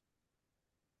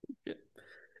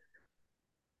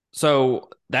 So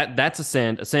that's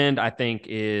Ascend. Ascend, I think,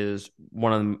 is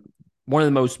one of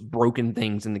the most broken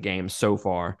things in the game so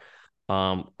far.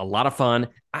 A lot of fun.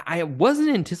 I wasn't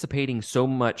anticipating so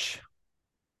much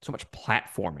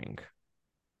platforming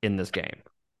in this game.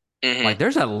 Hmm. Like,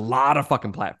 there's a lot of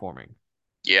fucking platforming.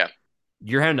 Yeah.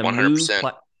 You're having to move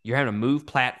 100%. you're having to move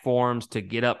platforms to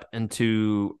get up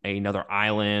into another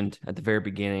island at the very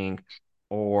beginning,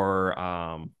 or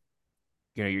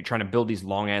you're trying to build these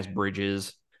long ass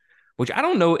bridges, which I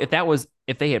don't know if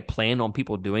they had planned on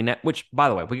people doing that. Which, by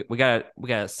the way, we gotta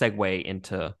segue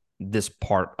into this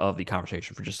part of the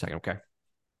conversation for just a second, okay?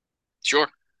 Sure.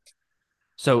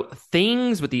 So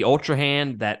things with the Ultra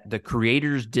Hand that the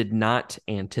creators did not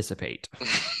anticipate.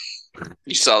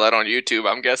 You saw that on YouTube,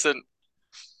 I'm guessing.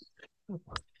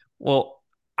 Well,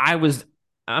 I was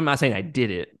I'm not saying I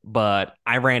did it, but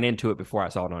I ran into it before I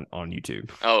saw it on YouTube.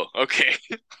 Oh, okay.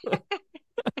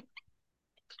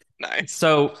 Nice.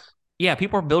 So yeah,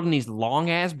 people are building these long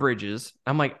ass bridges.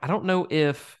 I'm like, I don't know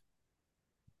if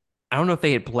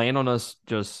they had planned on us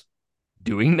just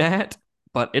doing that,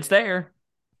 but it's there.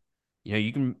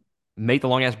 You can make the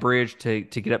long ass bridge to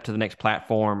get up to the next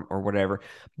platform or whatever.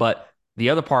 But the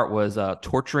other part was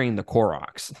torturing the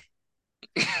Koroks.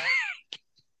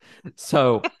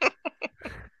 So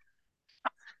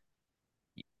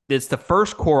it's the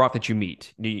first Korok that you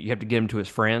meet. You have to get him to his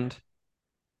friend.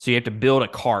 So you have to build a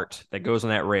cart that goes on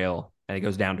that rail and it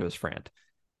goes down to his friend.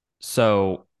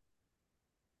 So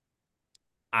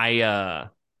I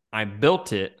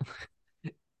built it,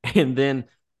 and then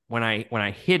when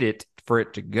I hit it for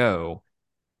it to go,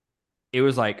 it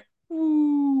was like,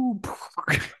 ooh,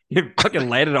 it fucking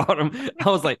landed on him. I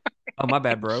was like, oh, my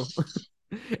bad, bro.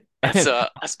 That's and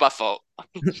that's my fault.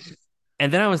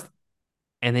 and then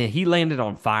and then he landed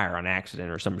on fire on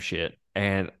accident or some shit,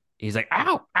 and he's like,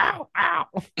 ow, ow, ow.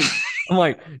 I'm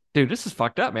like, dude, this is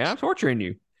fucked up, man. I'm torturing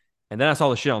you. And then I saw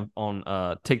the shit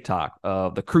on TikTok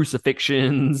of the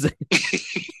crucifixions.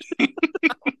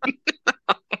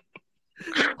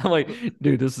 I'm like,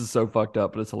 dude, this is so fucked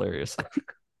up, but it's hilarious.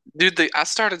 Dude, I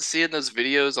started seeing those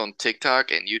videos on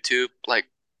TikTok and YouTube like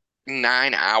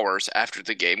 9 hours after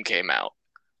the game came out.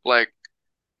 Like,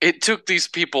 it took these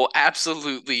people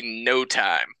absolutely no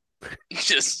time.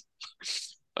 Just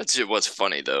that shit was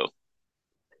funny though.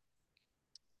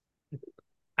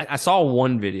 I saw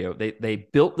one video. They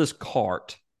built this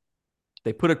cart.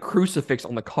 They put a crucifix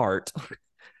on the cart.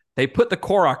 They put the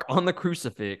Korok on the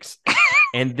crucifix,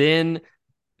 and then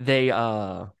they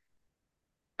uh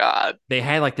God, they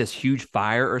had like this huge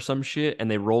fire or some shit,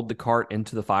 and they rolled the cart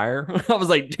into the fire. I was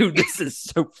like, dude, this is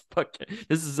so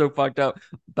fucked up,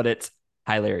 but it's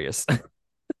hilarious.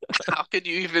 how could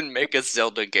you even make a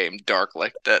Zelda game dark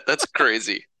like that? That's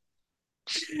crazy.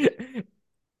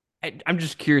 I'm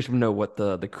just curious to know what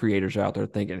the creators are out there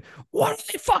thinking. What are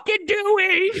they fucking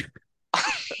doing?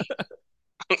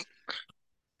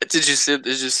 Did you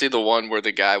see the one where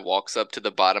the guy walks up to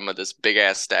the bottom of this big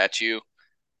ass statue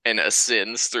and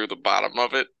ascends through the bottom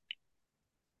of it?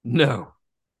 No.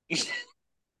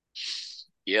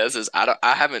 Yeah, this is I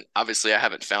haven't obviously I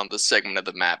haven't found this segment of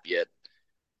the map yet,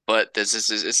 but this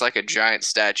is it's like a giant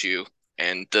statue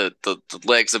and the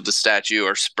legs of the statue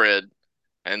are spread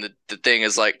and the thing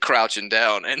is like crouching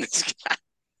down and this guy,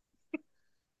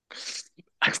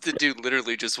 the dude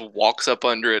literally just walks up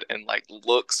under it and like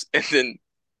looks and then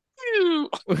phew,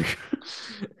 I'm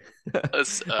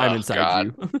oh inside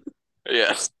God. you.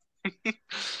 Yes.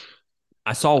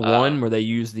 I saw Uh, one where they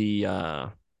used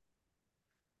the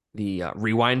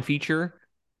rewind feature.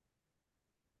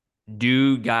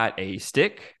 Dude got a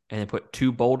stick and then put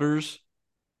two boulders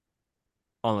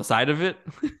on the side of it,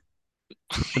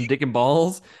 some dick and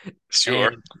balls,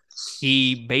 sure. and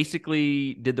he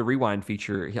basically did the rewind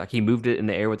feature. Like he moved it in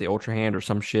the air with the ultra hand or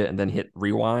some shit, and then hit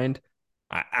rewind.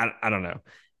 I don't know,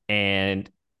 and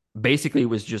basically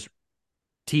was just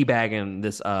teabagging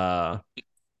this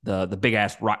the big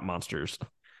ass rock monsters.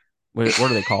 What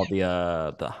are they called?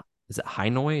 The is it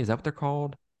Hanoi? Is that what they're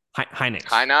called? High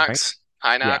Hynix, right? Knox.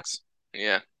 High Yeah. Knox.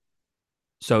 Yeah.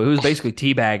 So it was basically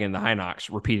teabagging the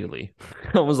Hinox repeatedly.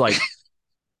 I was like,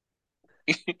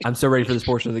 I'm so ready for this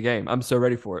portion of the game. I'm so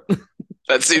ready for it.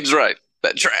 That seems right.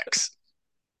 That tracks.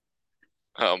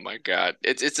 Oh my God.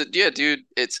 It's a yeah, dude.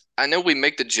 It's I know we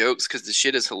make the jokes because the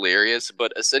shit is hilarious,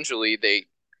 but essentially they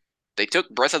took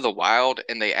Breath of the Wild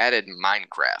and they added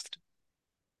Minecraft.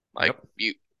 Like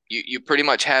Yep. you pretty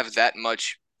much have that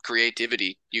much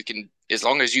creativity. You can as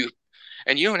long as you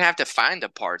and you don't have to find the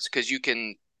parts because you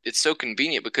can it's so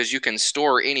convenient because you can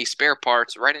store any spare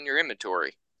parts right in your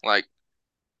inventory. Like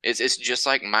it's just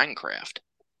like Minecraft.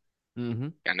 Mm-hmm.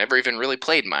 I never even really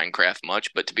played Minecraft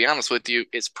much, but to be honest with you,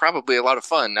 it's probably a lot of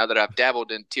fun now that I've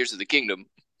dabbled in Tears of the Kingdom.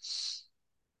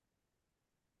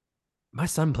 My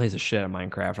son plays a shit at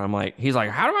Minecraft. I'm like, he's like,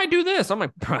 how do I do this? I'm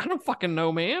like, I don't fucking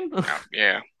know, man.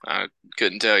 Yeah, I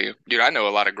couldn't tell you. Dude, I know a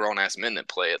lot of grown ass men that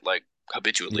play it like Yeah.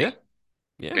 habitually.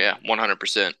 Yeah. Yeah,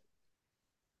 100%.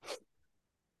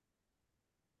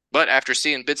 But after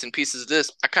seeing bits and pieces of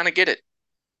this, I kind of get it.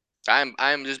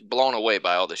 I'm just blown away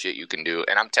by all the shit you can do,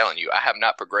 and I'm telling you, I have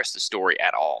not progressed the story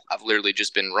at all. I've literally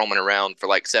just been roaming around for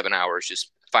like 7 hours,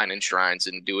 just finding shrines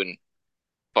and doing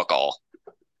fuck all.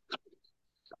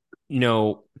 You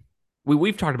know,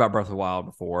 we've talked about Breath of the Wild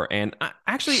before, and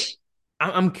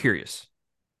I'm curious.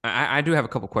 I do have a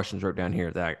couple questions wrote down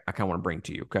here that I kind of want to bring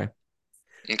to you. Okay,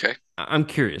 Okay. I'm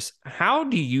curious. How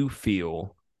do you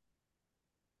feel?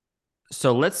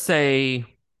 So let's say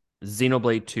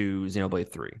Xenoblade 2, Xenoblade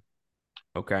 3.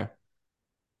 Okay,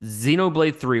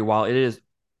 Xenoblade 3, while it is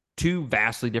two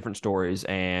vastly different stories,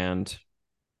 and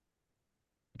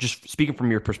just speaking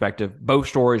from your perspective, both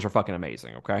stories are fucking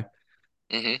amazing. Okay,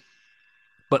 Hmm.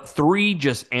 but 3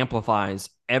 just amplifies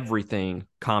everything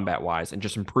combat wise and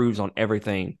just improves on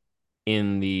everything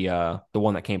in the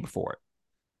one that came before it.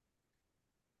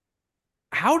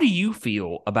 How do you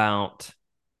feel about,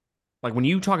 like, when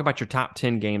you talk about your top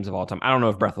 10 games of all time? I don't know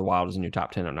if Breath of the Wild is in your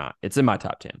top 10 or not. It's in my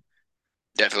top 10.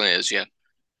 Definitely is, yeah.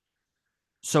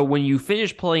 So when you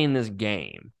finish playing this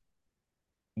game,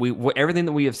 everything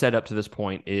that we have said up to this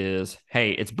point is,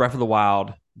 hey, it's Breath of the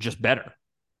Wild, just better.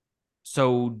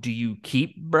 So do you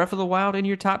keep Breath of the Wild in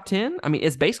your top 10? I mean,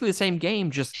 it's basically the same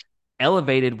game, just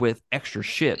elevated with extra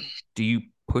shit. Do you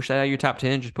push that out of your top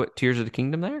 10? Just put Tears of the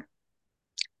Kingdom there?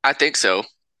 I think so.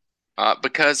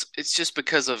 Because it's just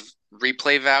because of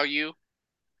replay value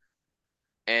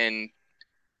and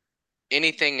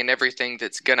anything and everything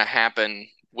that's gonna happen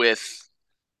with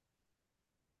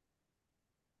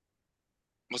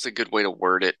what's a good way to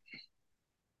word it?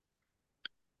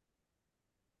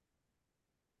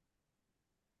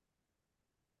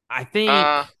 I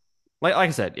Uh, think, like I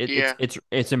said, yeah,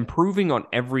 it's improving on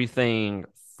everything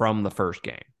from the first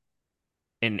game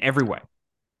in every way.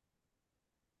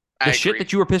 I The shit agree.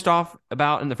 that you were pissed off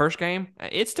about in the first game,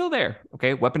 it's still there.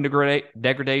 Okay, weapon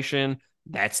degradation,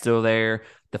 that's still there.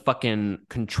 The fucking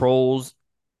controls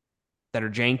that are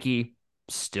janky,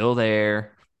 still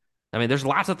there. I mean, there's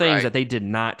lots of things Right. that they did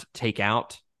not take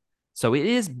out. So it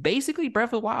is basically Breath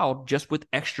of the Wild just with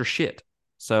extra shit.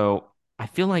 So I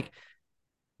feel like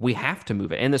we have to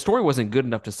move it. And the story wasn't good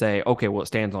enough to say, okay, well, it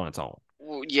stands on its own.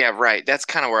 Well, yeah, right. That's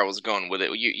kind of where I was going with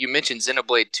it. You mentioned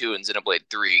Xenoblade 2 and Xenoblade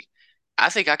 3. I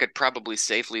think I could probably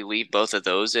safely leave both of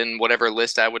those in whatever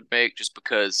list I would make just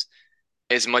because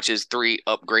as much as 3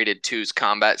 upgraded two's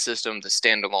combat system, the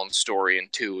standalone story in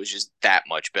 2 is just that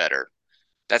much better.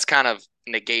 That's kind of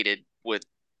negated with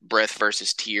Breath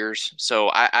versus Tears. So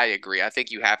I agree. I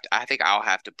think you have to I think I'll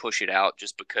have to push it out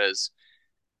just because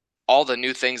all the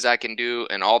new things I can do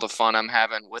and all the fun I'm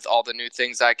having with all the new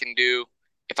things I can do,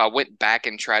 if I went back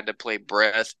and tried to play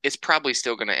Breath, it's probably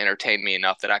still going to entertain me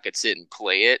enough that I could sit and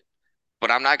play it,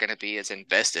 but I'm not going to be as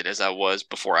invested as I was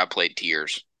before I played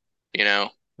Tears. You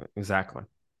know, Exactly.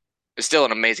 it's still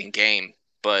an amazing game,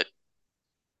 but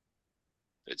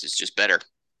it's just better.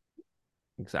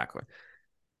 Exactly.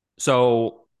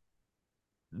 So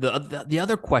the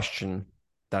other question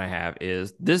that I have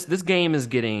is, this game is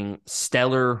getting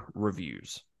stellar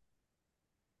reviews,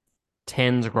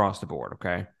 tens across the board.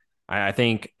 Okay, I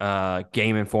think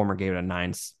Game Informer gave it a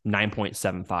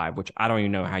 9.75, which I don't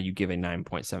even know how you give a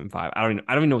 9.75. I don't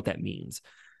even know what that means.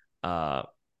 Uh,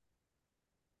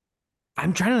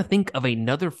 I'm trying to think of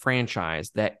another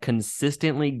franchise that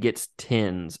consistently gets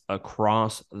tens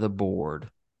across the board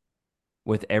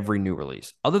with every new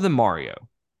release, other than Mario.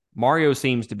 Mario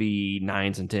seems to be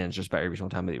nines and tens just about every single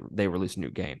time they release a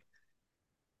new game.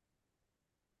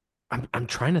 I'm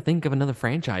trying to think of another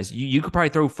franchise. You could probably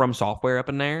throw From Software up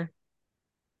in there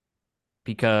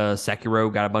because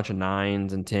Sekiro got a bunch of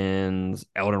nines and tens.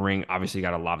 Elden Ring obviously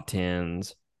got a lot of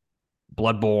tens.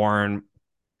 Bloodborne,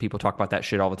 people talk about that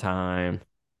shit all the time.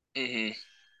 Hmm.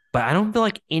 But I don't feel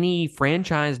like any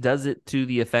franchise does it to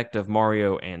the effect of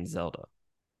Mario and Zelda.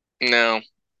 No,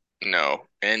 no.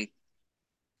 And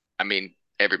I mean,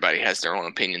 everybody has their own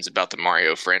opinions about the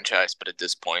Mario franchise, but at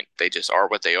this point, they just are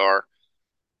what they are.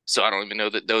 So I don't even know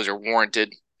that those are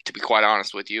warranted, to be quite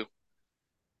honest with you.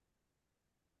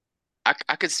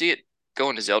 I could see it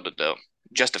going to Zelda though,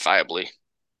 justifiably.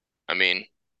 I mean,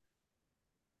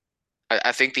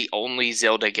 I think the only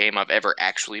Zelda game I've ever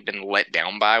actually been let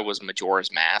down by was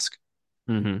Majora's Mask,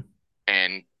 Mm-hmm.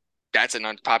 and that's an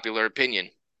unpopular opinion.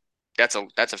 That's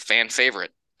a fan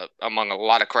favorite among a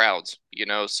lot of crowds,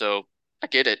 so I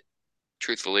get it,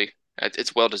 truthfully.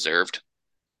 It's well deserved.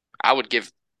 I would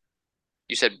give,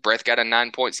 you said Breath got a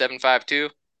 9.75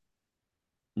 too?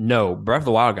 No, Breath of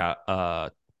the Wild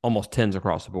got almost tens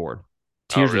across the board.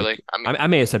 Oh, Tears of really? the I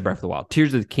may have said Breath of the Wild.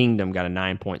 Tears of the Kingdom got a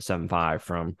 9.75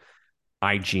 from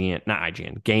IGN, not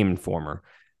IGN, Game Informer.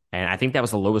 And I think that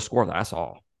was the lowest score that I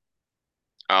saw.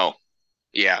 Oh,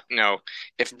 yeah, no.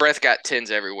 If Breath got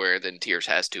tens everywhere, then Tears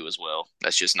has to as well.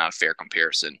 That's just not a fair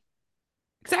comparison.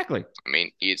 Exactly. I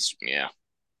mean, yeah.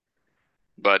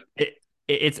 But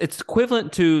It's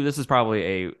equivalent to this is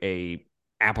probably a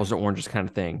apples to oranges kind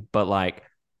of thing, but like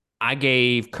I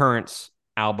gave Current's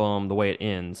album The Way It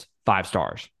Ends 5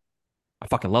 stars. I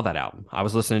fucking love that album. I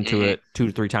was listening to hmm it 2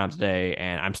 to 3 times a day,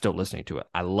 and I'm still listening to it.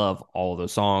 I love all of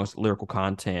those songs, lyrical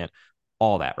content,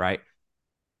 all that. Right.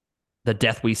 The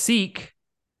Death We Seek,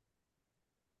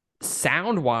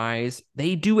 sound wise,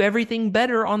 they do everything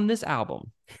better on this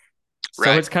album.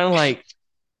 So right. it's kind of like,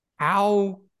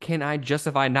 how can I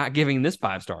justify not giving this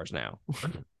 5 stars now?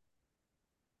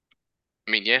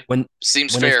 I mean, yeah, when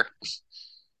seems when it's fair.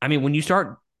 I mean, when you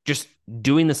start just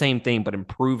doing the same thing but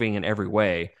improving in every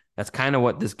way, that's kind of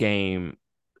what this game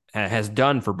has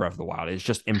done for Breath of the Wild. It's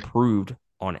just improved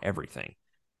on everything.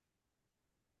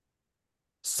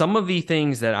 Some of the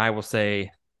things that I will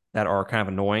say that are kind of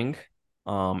annoying,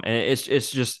 and it's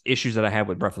just issues that I have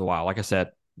with Breath of the Wild. Like I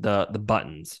said, the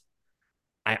buttons.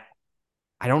 I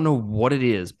I don't know what it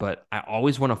is, but I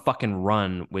always want to fucking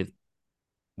run with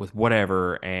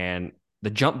whatever, and the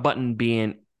jump button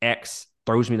being X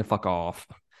throws me the fuck off.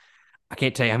 I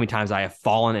can't tell you how many times I have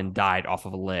fallen and died off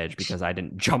of a ledge because I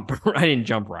didn't jump. I didn't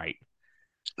jump right.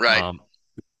 Right. Um,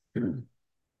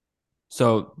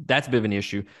 so that's a bit of an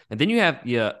issue. And then you have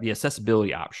the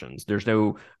accessibility options. There's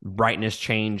no brightness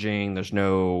changing. There's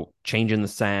no changing the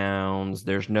sounds.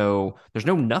 There's no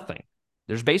nothing.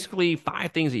 There's basically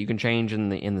 5 things that you can change in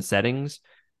the settings,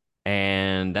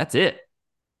 and that's it.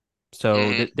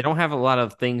 So hmm they don't have a lot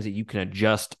of things that you can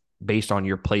adjust based on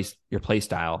your play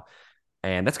style,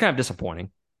 and that's kind of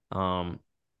disappointing. Um,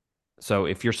 So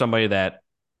if you're somebody that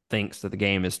thinks that the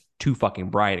game is too fucking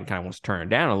bright and kind of wants to turn it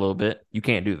down a little bit, you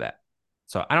can't do that.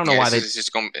 So I don't know Yeah, why it's, they, it's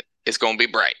just it's gonna be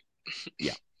bright.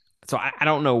 yeah. So I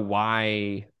don't know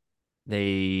why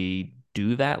they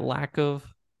do that lack of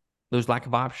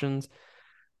options.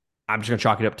 I'm just gonna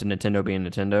chalk it up to Nintendo being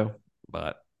Nintendo,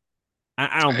 but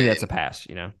I don't think that's a And pass.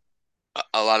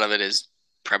 a lot of it is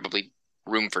probably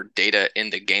room for data in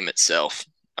the game itself.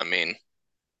 I mean,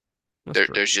 That's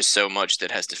true. there's just so much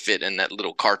that has to fit in that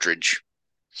little cartridge.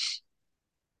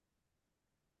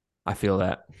 I feel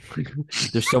that.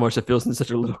 There's so much that feels in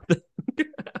such a little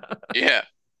Yeah.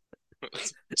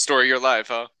 Story of your life,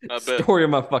 huh? I bet. story of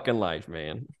my fucking life,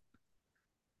 man.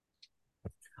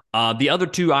 The other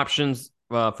two options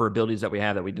for abilities that we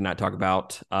have that we did not talk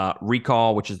about,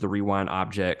 recall, which is the rewind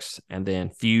objects, and then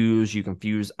fuse. You can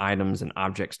fuse items and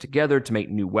objects together to make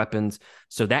new weapons.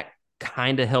 So that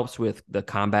kind of helps with the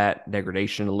combat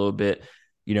degradation a little bit.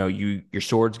 Your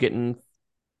sword's getting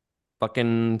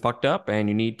fucking fucked up, and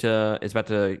it's about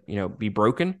to be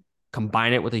broken.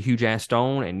 Combine it with a huge ass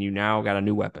stone, and you now got a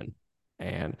new weapon.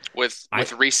 And I,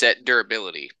 With reset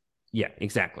durability. yeah,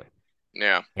 exactly.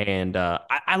 Yeah. And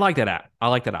I like that app. I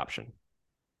like that option.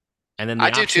 And then I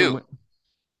the do too. option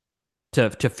to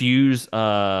fuse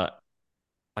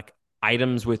like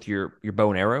items with your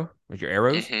bow and arrow with your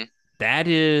arrows, hmm that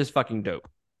is fucking dope.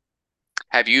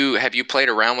 Have you played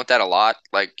around with that a lot?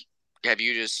 Like, have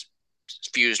you just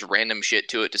fused random shit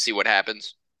to it to see what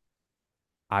happens?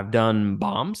 I've done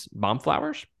bomb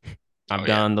flowers. I've Oh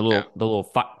yeah, done yeah. the little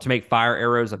to make fire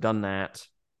arrows. I've done that,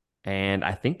 and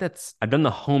I think that's I've done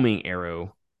the homing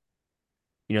arrow.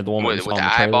 You know, the one that we With saw the in the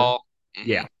trailer. eyeball.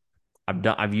 Yeah,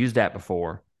 I've used that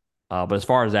before. But as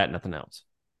far as that, nothing else.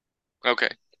 Okay.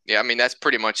 Yeah, I mean that's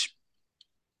pretty much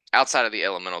outside of the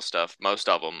elemental stuff. Most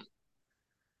of them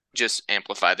just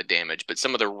amplify the damage, but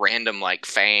some of the random like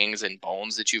fangs and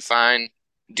bones that you find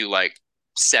do like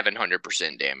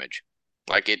 700% damage.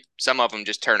 Like it, some of them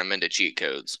just turn them into cheat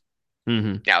codes.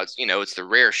 Hmm. Now it's the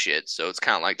rare shit, so it's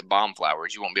kind of like the bomb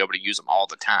flowers. You won't be able to use them all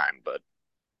the time, but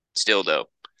still though,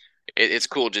 it's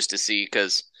cool just to see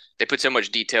because they put so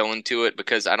much detail into it.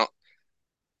 Because I don't,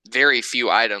 very few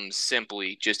items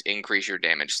simply just increase your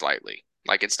damage slightly.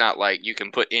 Like it's not like you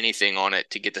can put anything on it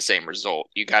to get the same result.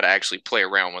 You got to actually play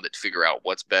around with it to figure out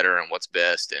what's better and what's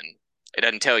best. And it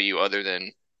doesn't tell you other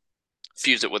than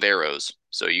fuse it with arrows.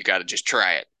 So you got to just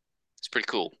try it. It's pretty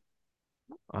cool.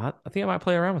 I think I might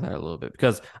play around with that a little bit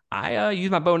because I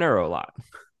use my bow and arrow a lot.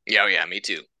 Yeah, oh yeah, me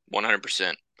too.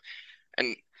 100%.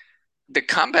 And the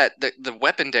combat, the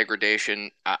weapon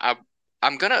degradation,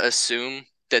 I'm gonna assume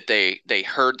that they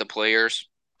heard the players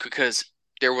because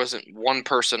there wasn't one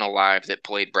person alive that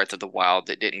played Breath of the Wild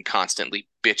that didn't constantly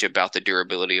bitch about the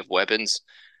durability of weapons,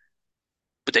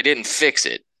 but they didn't fix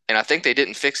it. And I think they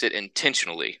didn't fix it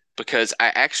intentionally because I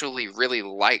actually really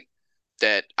like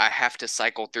that I have to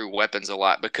cycle through weapons a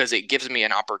lot because it gives me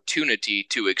an opportunity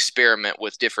to experiment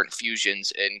with different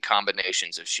fusions and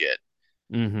combinations of shit.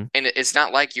 Hmm. And it's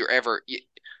not like you're ever.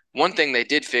 One thing they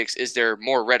did fix is they're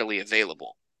more readily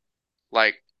available.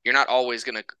 Like you're not always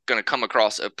gonna come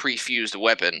across a pre-fused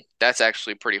weapon. That's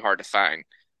actually pretty hard to find,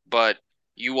 but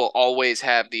you will always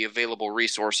have the available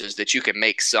resources that you can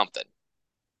make something.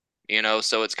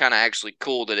 So it's kind of actually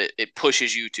cool that it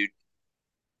pushes you to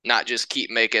not just keep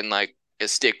making like a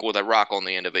stick with a rock on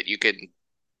the end of it. You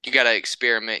got to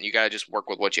experiment. You got to just work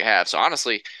with what you have. So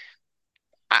honestly,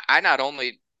 I not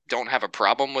only don't have a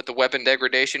problem with the weapon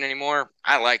degradation anymore,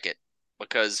 I like it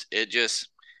because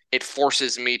it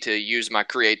forces me to use my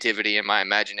creativity and my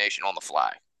imagination on the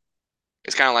fly.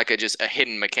 It's kind of like just a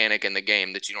hidden mechanic in the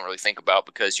game that you don't really think about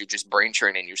because you're just brain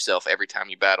training yourself every time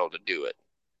you battle to do it.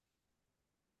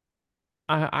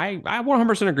 I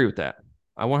 100% agree with that.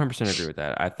 I 100% agree with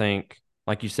that. I think,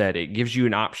 like you said, it gives you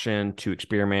an option to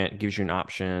experiment, gives you an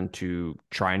option to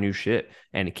try new shit,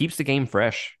 and it keeps the game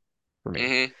fresh for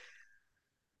me. Hmm.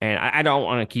 And I don't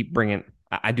want to keep bringing.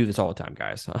 I do this all the time,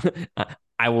 guys.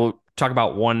 I will talk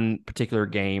about one particular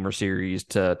game or series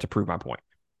to prove my point.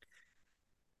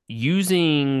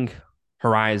 Using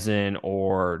Horizon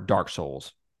or Dark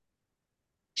Souls,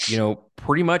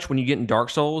 pretty much when you get in Dark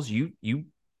Souls,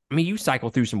 I mean, you cycle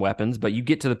through some weapons, but you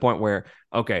get to the point where,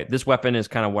 okay, this weapon is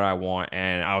kind of what I want,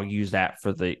 and I'll use that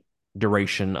for the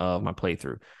duration of my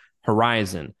playthrough.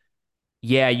 Horizon,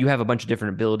 yeah, you have a bunch of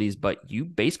different abilities, but you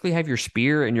basically have your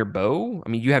spear and your bow. I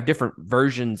mean, you have different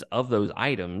versions of those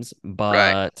items,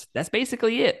 Right. but that's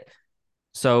basically it.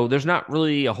 So there's not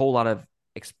really a whole lot of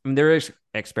I mean, there is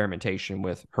experimentation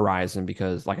with Horizon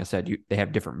because, like I said, they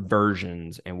have different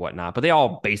versions and whatnot, but they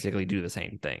all basically do the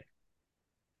same thing.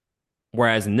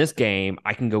 Whereas in this game,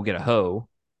 I can go get a hoe,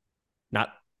 not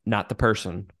not the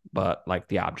person, but like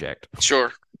the object,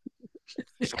 Sure.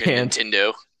 Fucking and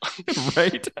Nintendo.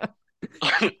 right,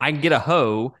 I can get a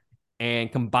hoe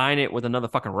and combine it with another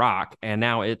fucking rock, and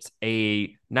now it's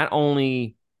a not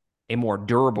only a more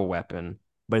durable weapon,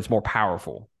 but it's more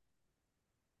powerful.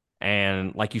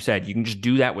 And like you said, you can just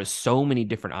do that with so many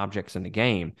different objects in the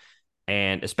game.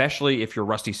 And especially if your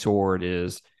rusty sword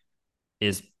is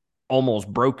almost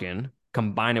broken,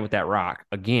 combine it with that rock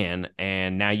again,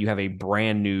 and now you have a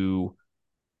brand new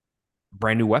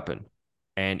weapon.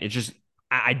 And it's just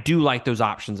I do like those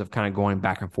options of kind of going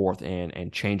back and forth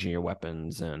and changing your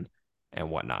weapons and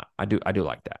whatnot. I do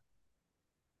like that.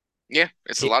 Yeah,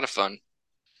 it's a It lot of fun.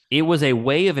 it was a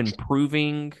way of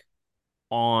improving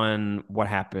on what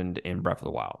happened in Breath of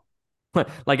the Wild.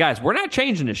 Like, guys, we're not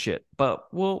changing this shit, but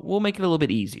we'll make it a little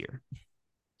bit easier.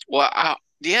 Well,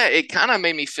 yeah, it kind of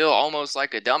made me feel almost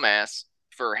like a dumbass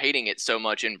for hating it so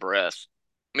much in Breath.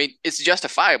 I mean, it's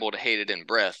justifiable to hate it in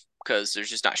Breath because there's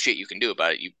just not shit you can do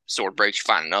about it. You sword breaks, you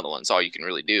find another one. It's all you can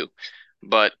really do.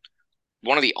 But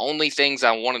one of the only things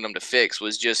I wanted them to fix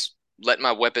was just let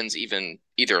my weapons even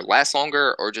either last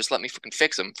longer or just let me fucking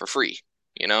fix them for free,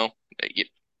 you know, You-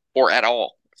 or at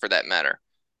all for that matter.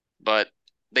 But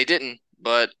they didn't.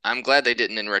 But I'm glad they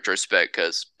didn't in retrospect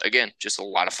because again, just a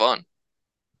lot of fun.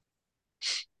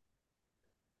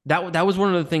 that was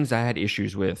one of the things I had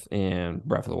issues with in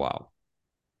Breath of the Wild.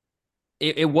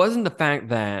 It wasn't the fact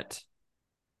that,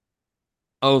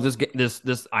 oh,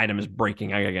 this item is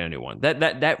breaking, I gotta get a new one.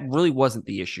 That really wasn't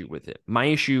the issue with it. My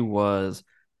issue was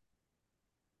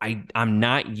I'm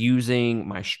not using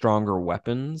my stronger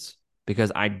weapons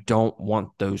because I don't want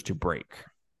those to break.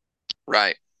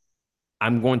 Right.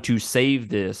 I'm going to save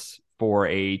this for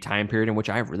a time period in which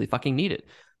I really fucking need it.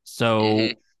 Hmm. So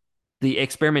the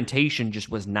experimentation just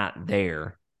was not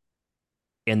there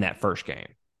in that first game.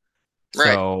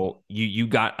 Right. So you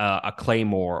got a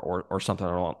claymore or something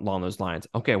along those lines.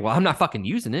 Okay, well I'm not fucking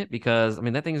using it because I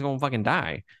mean that thing's gonna fucking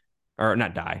die or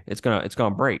not die. It's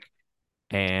gonna break,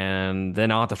 and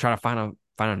then I'll have to try to find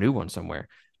a new one somewhere.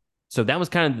 So that was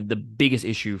kind of the biggest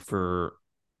issue for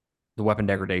the weapon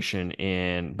degradation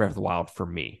in Breath of the Wild for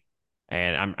me,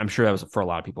 and I'm sure that was for a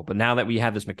lot of people. But now that we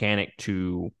have this mechanic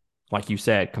to, like you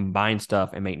said, combine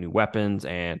stuff and make new weapons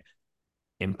and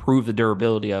improve the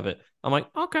durability of it, I'm like,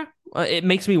 okay, it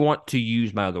makes me want to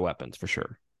use my other weapons for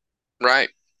sure. Right.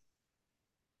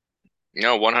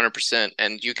 100%.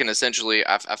 And you can essentially,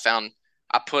 I found,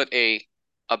 I put a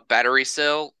battery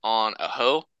cell on a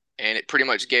hoe, and it pretty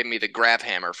much gave me the grab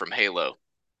hammer from Halo.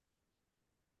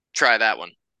 Try that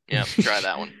one. Yep, try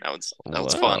that one. That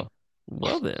was fun. Well,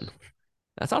 well then,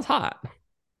 that sounds hot.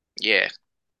 Yeah,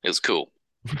 it was cool.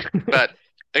 But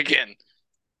again,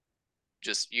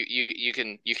 just you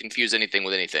can fuse anything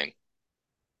with anything.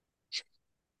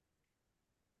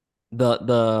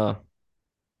 The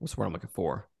what's the word I'm looking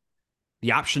for?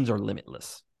 The options are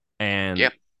limitless, and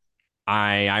Yep.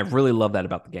 I really love that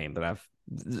about the game that I've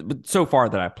so far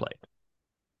that I've played.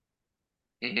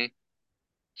 Hmm.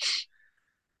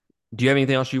 Do you have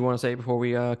anything else you want to say before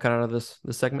we cut out of this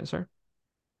segment, sir?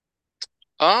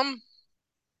 Um,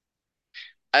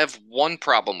 I have one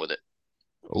problem with it.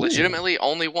 Ooh, Legitimately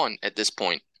only one at this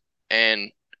point.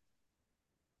 And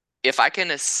if I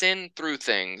can ascend through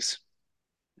things,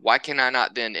 why can I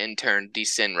not then in turn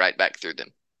descend right back through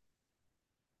them?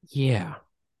 yeah.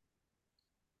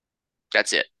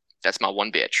 That's it. That's my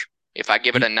one bitch. If I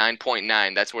give it You a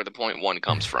 9.9, that's where the point one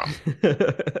comes from.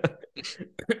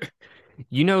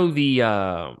 you know the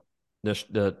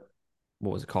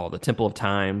what was it called? The Temple of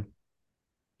Time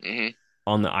Hmm.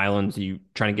 on the islands. You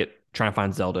trying to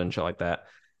find Zelda and shit like that.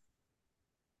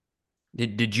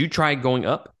 Did you try going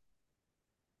up?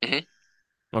 Hmm.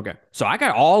 Okay, so I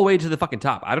got all the way to the fucking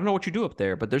top. I don't know what you do up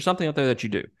there, but there's something up there that you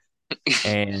do.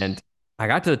 And I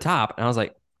got to the top, and I was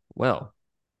like, well,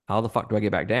 how the fuck do I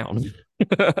get back down?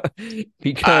 I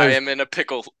Because am in a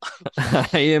pickle. I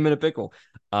am in a pickle.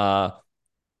 Uh,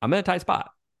 I'm in a tight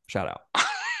spot. Shout out,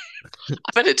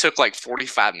 I bet it took like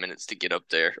 45 minutes to get up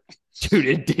there. dude.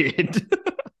 It did.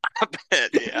 I bet,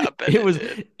 yeah, I bet it it was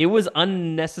did. it was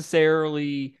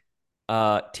unnecessarily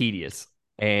tedious,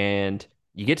 and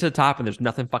you get to the top and there's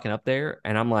nothing fucking up there,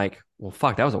 and I'm like, well,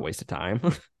 fuck, that was a waste of time.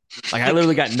 Like I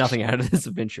literally got nothing out of this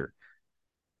adventure.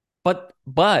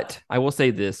 But I will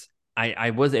say this.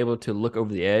 I was able to look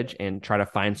over the edge and try to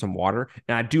find some water.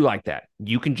 And I do like that.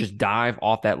 You can just dive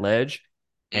off that ledge,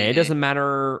 and it Hmm. doesn't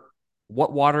matter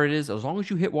what water it is. As long as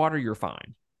you hit water, you're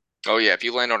fine. Oh yeah, if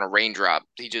you land on a raindrop,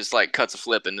 he just like cuts a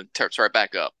flip and then turns right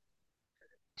back up.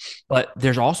 But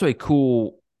there's also a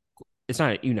cool, it's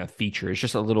not even a feature, it's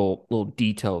just a little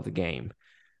detail of the game.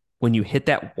 When you hit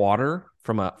that water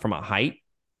from a height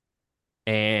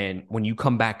and when you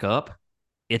come back up,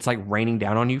 it's like raining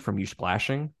down on you from you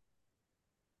splashing.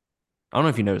 I don't know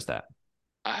if you noticed that.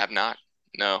 I have not.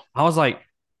 No. I was like,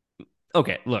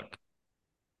 okay, look,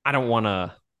 I don't want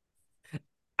to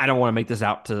I don't want to make this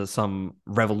out to some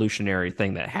revolutionary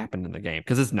thing that happened in the game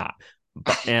because it's not.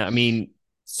 But I mean,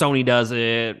 Sony does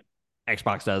it,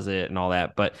 Xbox does it, and all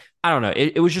that. But I don't know.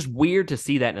 It was just weird to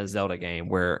see that in a Zelda game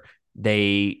where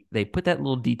they put that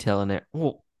little detail in there.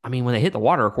 Well, I mean, when they hit the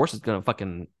water, of course it's gonna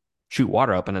fucking shoot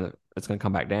water up and then it's gonna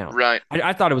come back down. Right.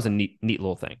 I thought it was a neat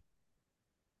little thing,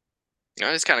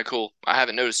 It's kind of cool. I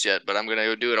haven't noticed yet, but I'm gonna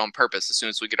go do it on purpose as soon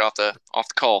as we get off the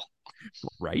call.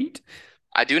 right?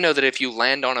 I do know that if you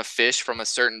land on a fish from a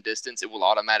certain distance, it will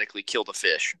automatically kill the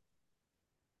fish.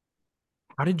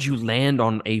 How did you land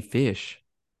on a fish?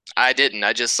 I didn't.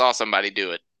 I just saw somebody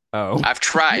do it. Oh, I've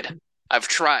tried. I've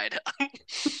tried.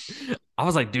 I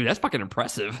was like, dude, that's fucking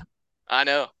impressive. I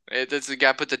know. That's the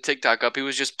guy put the TikTok up. He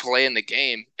was just playing the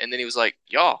game, and then he was like,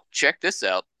 "Y'all, check this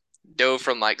out." Dove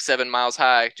from like 7 miles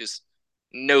high, just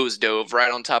nose dove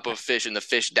right on top of a fish, and the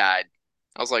fish died.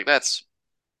 I was like, that's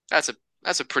a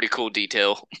that's a pretty cool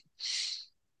detail.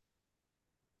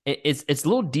 It's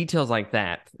little details like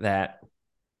that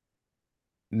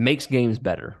makes games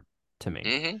better to me.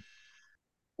 Hmm.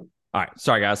 All right,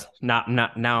 sorry guys. Not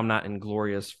now. I'm not in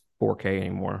glorious 4K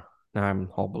anymore. Now I'm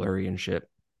all blurry and shit.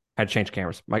 Had to change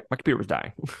cameras. My computer was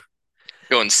dying.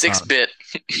 Going six Uh, bit.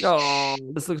 no,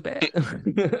 this looks bad.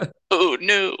 Oh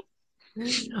no.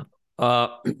 uh,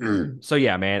 so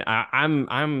yeah, man,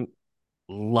 I'm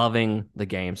loving the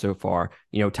game so far.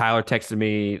 You know, Tyler texted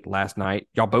me last night.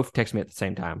 Y'all both texted me at the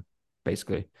same time,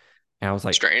 basically, and I was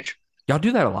like, Strange. y'all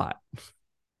do that a lot.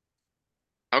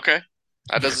 Okay.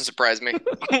 That doesn't surprise me.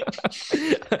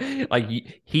 Like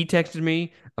he texted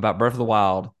me about Breath of the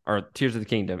Wild or Tears of the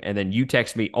Kingdom, and then you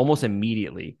text me almost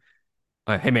immediately.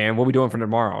 Hey man, what are we doing for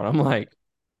tomorrow? And I'm like,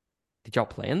 did y'all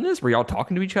plan this? Were y'all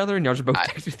talking to each other and y'all just both I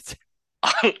texted?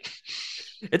 I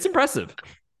It's impressive.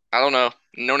 don't know.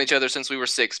 Known each other since we were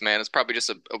six, man. It's probably just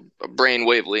a brain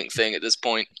wavelength thing at this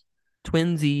point.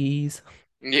 Twinsies.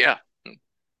 Yeah,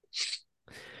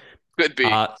 could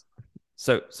be. Uh,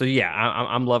 so yeah,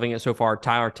 I'm loving it so far.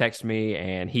 Tyler texted me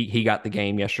and he got the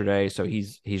game yesterday, so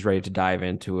he's ready to dive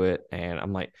into it. And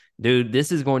I'm like, dude,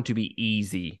 this is going to be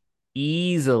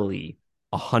easily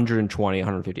 120,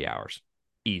 150 hours,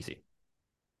 easy.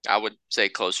 I would say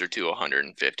closer to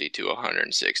 150 to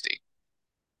 160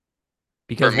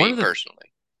 for Because one me of the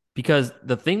personally. because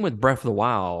the thing with Breath of the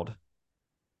Wild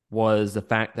was the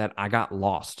fact that I got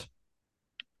lost.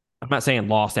 I'm not saying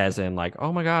lost as in like,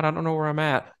 oh my God, I don't know where I'm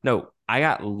at. No, I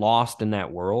got lost in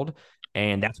that world.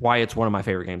 And that's why it's one of my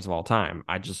favorite games of all time.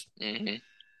 Hmm.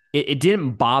 It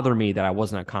didn't bother me that I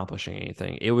wasn't accomplishing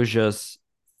anything. It was just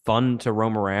fun to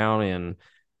roam around and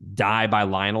die by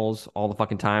Lionels all the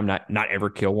fucking time, not ever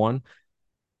kill one.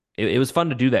 It was fun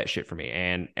to do that shit for me.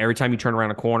 And every time you turn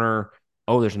around a corner,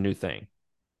 oh, there's a new thing.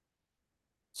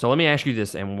 So let me ask you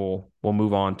this, and we'll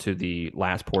move on to the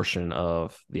last portion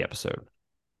of the episode.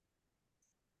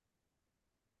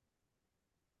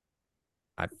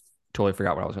 I totally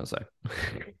forgot what I was going to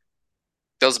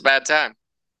That was a bad time.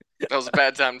 That was a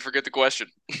bad time to forget the question.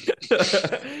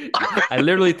 say. I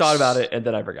literally thought about it and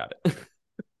then I forgot it.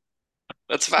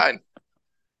 That's fine.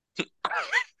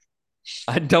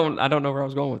 I don't know where I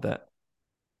was going with that.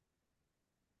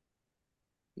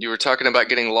 You were talking about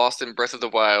getting lost in Breath of the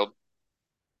Wild,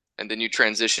 and then you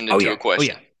transitioned Oh into yeah. a Oh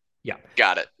yeah. question. Yeah.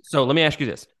 Got it. So let me ask you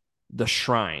this: the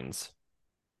shrines.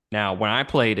 Now, when I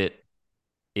played it,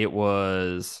 it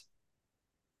was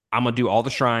I'm gonna do all the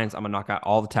shrines, I'm gonna knock out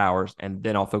all the towers, and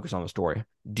then I'll focus on the story.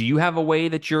 Do you have a way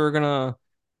that you're gonna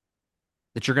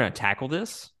tackle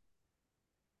this?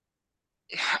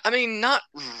 I mean, not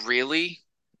really.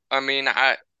 I mean,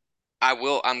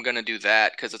 I'm gonna do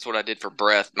that because that's what I did for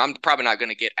Breath. I'm probably not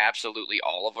gonna get absolutely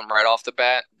all of them right off the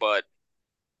bat, but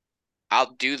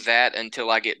I'll do that until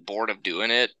I get bored of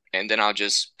doing it, and then I'll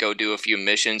just go do a few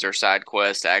missions or side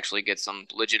quests to actually get some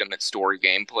legitimate story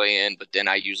gameplay in. But then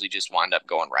I usually just wind up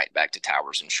going right back to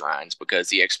towers and shrines because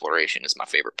the exploration is my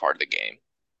favorite part of the game.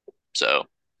 So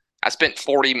I spent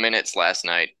 40 minutes last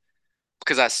night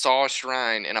because I saw a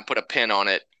shrine and I put a pin on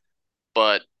it,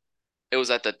 but it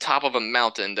was at the top of a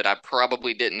mountain that I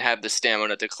probably didn't have the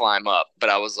stamina to climb up. But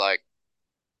I was like,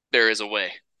 there is a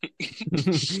way.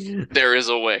 There is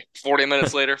a way. 40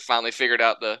 minutes later, finally figured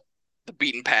out the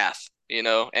beaten path,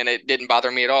 and it didn't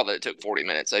bother me at all that it took 40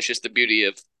 minutes. That's just the beauty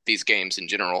of these games in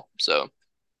general. So,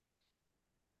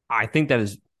 I think that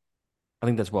is I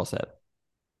think that's well said.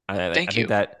 I thank think you.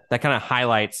 that kind of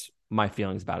highlights my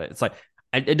feelings about it. It's like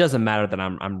it doesn't matter that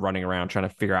I'm running around trying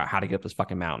to figure out how to get up this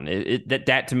fucking mountain.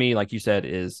 That to me, like you said,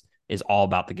 is all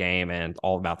about the game and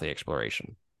all about the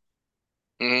exploration.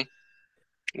 Hmm.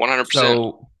 100%.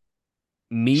 So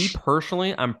me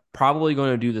personally, I'm probably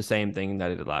going to do the same thing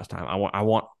that I did last time. I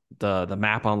want the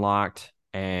map unlocked,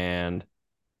 and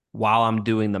while I'm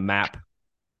doing the map,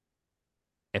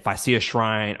 if I see a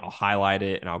shrine, I'll highlight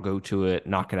it and I'll go to it,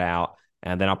 knock it out,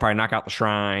 and then I'll probably knock out the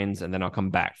shrines, and then I'll come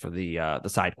back for the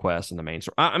side quests and the main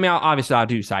story. I mean, obviously I'll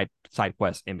do side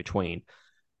quests in between,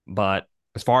 but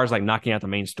as far as like knocking out the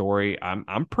main story,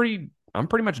 I'm pretty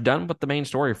much done with the main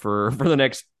story for the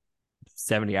next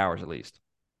 70 hours at least.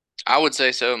 I would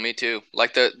say so, me too.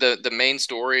 Like the main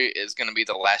story is going to be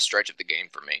the last stretch of the game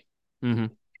for me, Mm-hmm.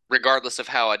 regardless of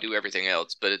how I do everything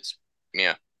else, but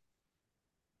yeah,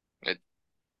 it,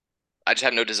 I just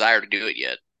have no desire to do it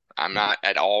yet. I'm not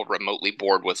at all remotely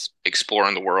bored with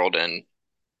exploring the world and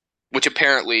which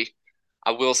apparently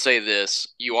I will say this,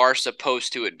 you are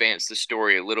supposed to advance the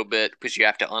story a little bit because you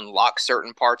have to unlock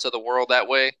certain parts of the world that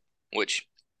way, which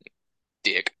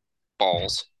dick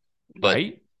balls. But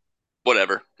Right?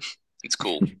 whatever. It's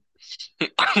cool.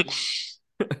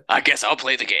 I guess I'll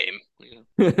play the game.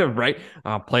 Right?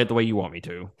 I'll play it the way you want me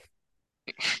to.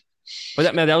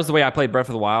 But that was the way I played Breath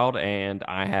of the Wild, and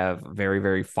I have very,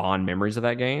 very fond memories of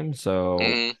that game. So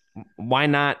Mm-hmm. why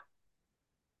not?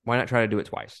 Why not try to do it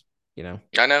twice? You know,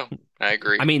 I know. I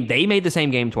agree. I mean, they made the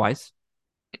same game twice.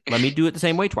 Let me do it the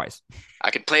same way twice.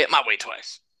 I could play it my way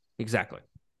twice. Exactly.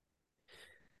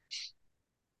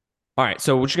 All right,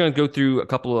 so we're just gonna go through a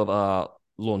couple of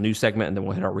little news segment, and then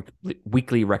we'll hit our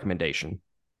weekly recommendation.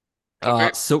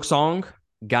 Okay. Silk Song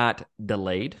got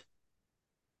delayed.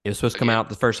 It was supposed to come Again. out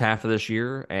the first half of this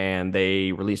year, and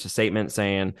they released a statement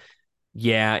saying,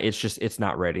 "Yeah, it's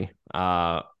not ready."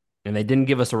 And they didn't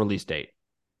give us a release date.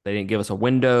 They didn't give us a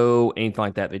window, anything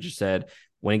like that. They just said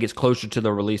when it gets closer to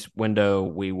the release window,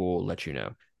 we will let you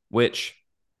know. Which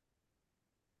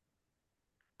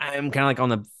I'm kind of like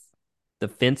on the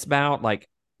fence about. Like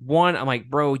one, I'm like,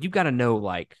 bro, you got to know,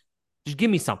 like, just give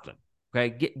me something.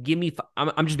 Okay, give me.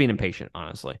 I'm just being impatient,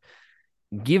 honestly.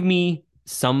 Give me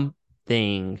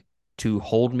something to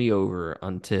hold me over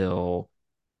until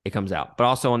it comes out. But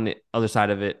also on the other side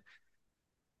of it,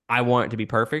 I want it to be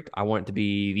perfect. I want it to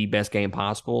be the best game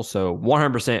possible. So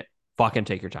 100% fucking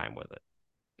take your time with it.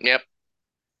 Yep.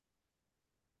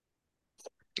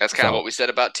 That's kind of what So we said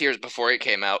about Tears before it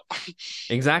came out.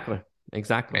 exactly,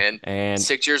 exactly. And And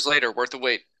 6 years later, worth the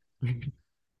wait.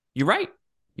 you're right.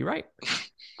 You're right.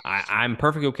 I'm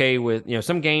perfectly okay with,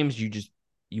 some games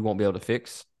you won't be able to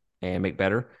fix and make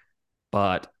better.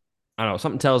 But I don't know,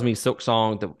 something tells me Silk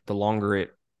Song, the longer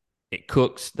it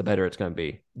cooks, the better it's gonna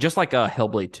be. Just like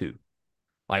Hellblade 2.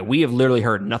 Like we have literally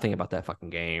heard nothing about that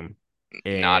fucking game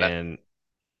Nada. in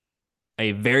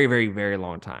a very, very, very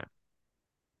long time.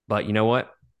 But you know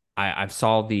what? I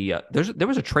saw there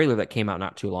was a trailer that came out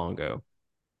not too long ago,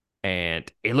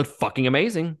 and it looked fucking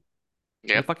amazing. It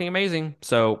Yep. looked fucking amazing.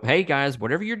 So hey guys,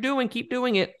 whatever you're doing, keep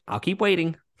doing it. I'll keep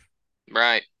waiting.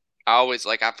 Right. I always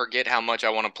like I forget how much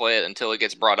I want to play it until it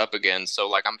gets brought up again. So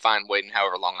like I'm fine waiting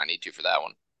however long I need to for that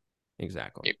one.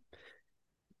 Exactly. Yep.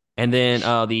 And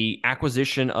then the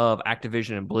acquisition of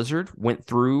Activision and Blizzard went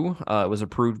through. It was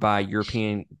approved by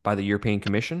the European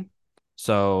Commission.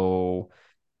 So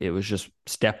it was just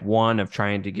step one of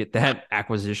trying to get that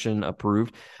acquisition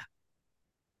approved.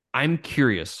 I'm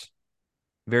curious,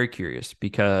 very curious,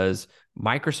 because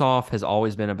Microsoft has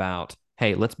always been about,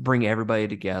 hey, let's bring everybody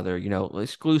together,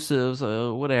 exclusives,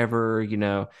 whatever,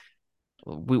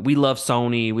 we love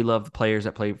Sony, we love the players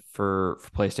that play for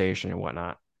PlayStation and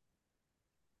whatnot.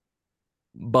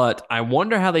 But I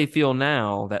wonder how they feel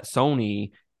now that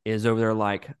Sony is over there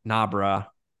like, nah, bruh,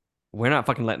 we're not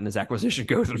fucking letting this acquisition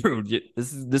go through.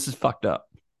 This is fucked up.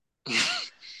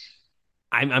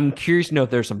 I'm curious to know if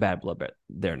there's some bad blood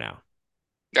there now.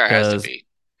 There has to Because be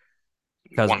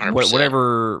because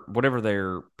 100%. whatever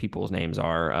their people's names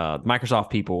are, Microsoft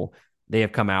people, they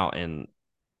have come out and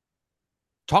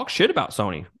talk shit about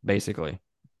Sony basically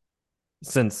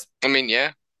since I mean,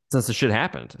 yeah. since the shit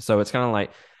happened. So it's kind of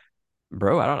like,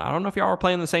 bro, I don't know if y'all are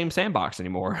playing the same sandbox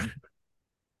anymore.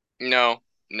 No.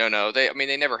 No, no. They I mean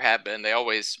they never have been. They've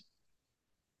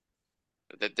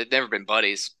never been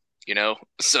buddies, you know?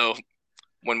 So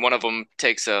when one of them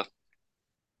takes a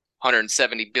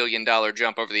 $170 billion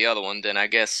jump over the other one, then I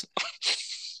guess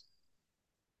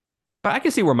But I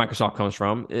can see where Microsoft comes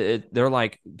from. They're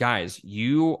like, guys,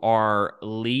 you are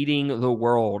leading the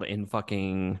world in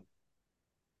fucking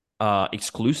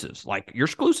exclusives. Like your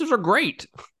exclusives are great.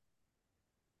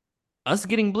 Us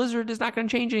getting Blizzard is not going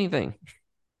to change anything.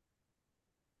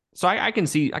 So I can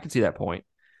see that point.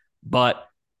 But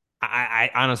I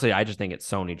honestly I just think it's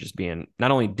Sony just being not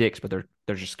only dicks, but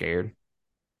they're just scared.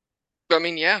 I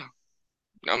mean, yeah.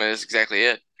 I mean, that's exactly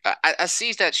it. I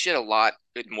see that shit a lot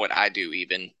in what I do,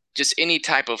 even just any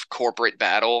type of corporate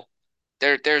battle.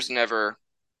 There's never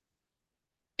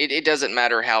it doesn't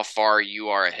matter how far you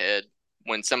are ahead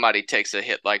when somebody takes a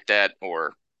hit like that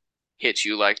or hits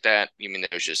you like that. You mean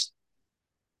there's just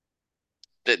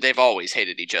they've always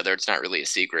hated each other. It's not really a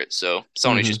secret. So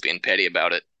Sony's Mm-hmm. just being petty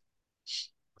about it.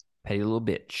 Petty little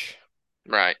bitch.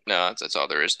 Right. No, that's all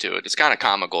there is to it. It's kind of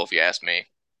comical if you ask me.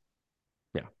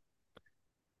 Yeah.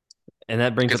 And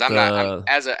that brings Because up I'm the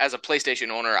as a PlayStation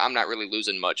owner, I'm not really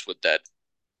losing much with that,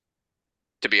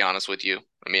 to be honest with you.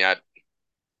 I mean, I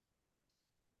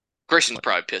Christian's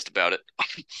probably pissed about it.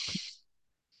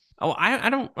 oh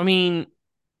I mean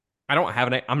I don't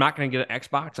have I'm not going to get an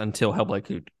Xbox until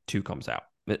Hellblade 2 comes out.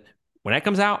 But when that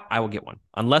comes out, I will get one.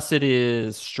 Unless it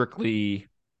is strictly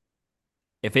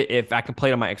if I can play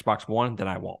it on my Xbox One, then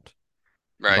I won't.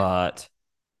 Right. But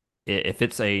if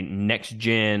it's a next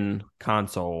gen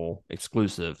console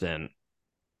exclusive, then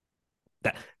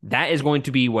that is going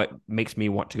to be what makes me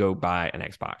want to go buy an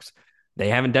Xbox. They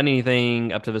haven't done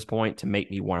anything up to this point to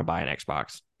make me want to buy an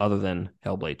Xbox other than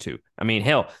Hellblade 2. I mean,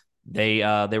 hell, they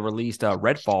released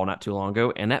Redfall not too long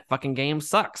ago, and that fucking game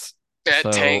sucks.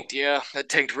 That tanked, So yeah. That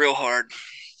tanked real hard.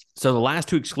 so the last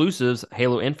two exclusives,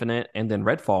 Halo Infinite and then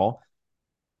Redfall,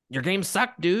 your games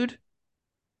suck, dude.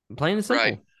 Plain and Right.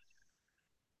 simple.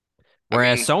 I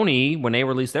Whereas mean, Sony, when they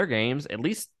release their games, at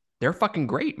least they're fucking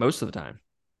great most of the time.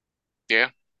 yeah.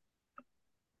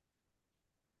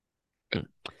 Hmm.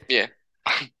 Yeah.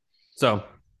 So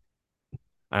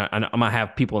I'm gonna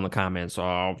have people in the comments,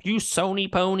 oh, you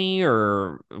Sony pony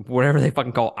or whatever they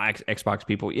fucking call Xbox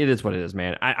people. It is what it is,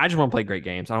 man. I just want to play great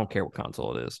games. I don't care what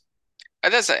console it is.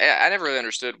 And I never really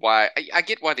understood why. I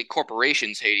get why the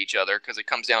corporations hate each other because it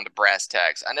comes down to brass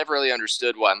tacks. I never really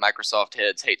understood why Microsoft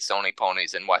heads hate Sony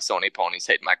ponies and why Sony ponies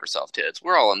hate Microsoft heads.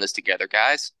 We're all in this together,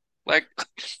 guys. Like,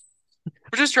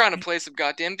 we're just trying to play some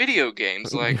goddamn video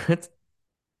games. Like,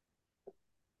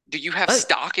 do you have Uh,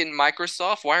 stock in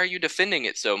Microsoft? Why are you defending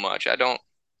it so much? I don't.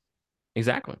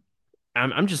 exactly.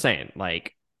 I'm just saying,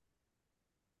 like,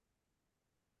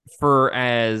 for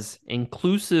as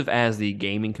inclusive as the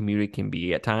gaming community can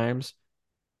be at times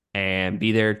and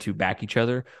be there to back each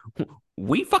other,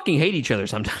 we fucking hate each other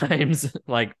sometimes,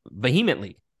 like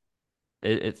vehemently.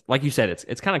 It's like you said,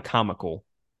 it's kind of comical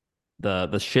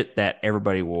the shit that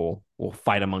everybody will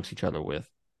fight amongst each other with.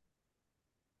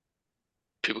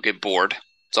 People get bored.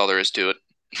 That's all there is to it.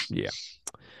 Yeah.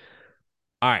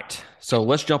 All right. So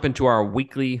let's jump into our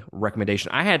weekly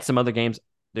recommendation. I had some other games.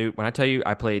 Dude, when I tell you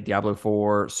I played Diablo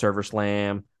 4, Server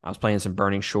Slam, I was playing some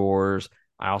Burning Shores.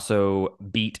 I also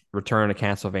beat Return to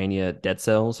Castlevania Dead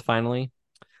Cells finally.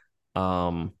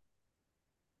 Um,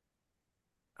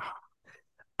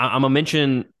 I'm gonna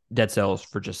mention Dead Cells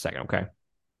for just a second, okay?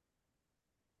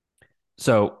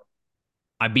 So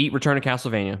I beat Return to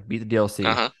Castlevania, beat the DLC,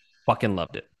 Uh-huh. fucking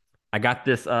loved it. I got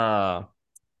this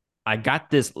I got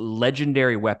this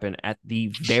legendary weapon at the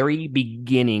very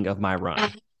beginning of my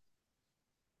run.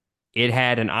 It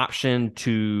had an option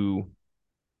to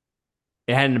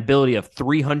it had an ability of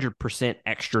 300%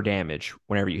 extra damage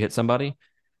whenever you hit somebody.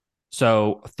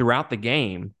 So throughout the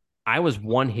game, I was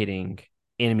one hitting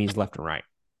enemies left and right.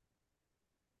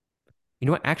 You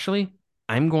know what? Actually,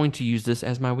 I'm going to use this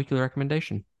as my weekly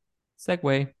recommendation.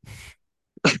 Segway.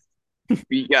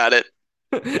 You got it.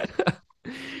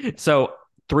 So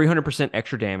 300%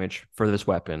 extra damage for this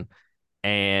weapon.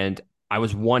 And I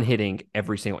was one hitting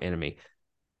every single enemy.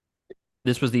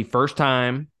 This was the first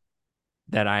time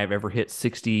that I have ever hit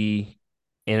 60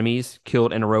 enemies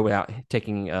killed in a row without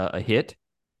taking a hit.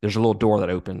 There's a little door that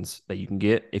opens that you can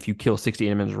get if you kill 60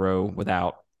 enemies in a row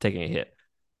without taking a hit.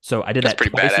 So I did That's that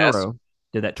pretty twice in a badass. row.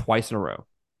 Did that twice in a row.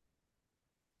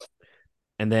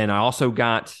 And then I also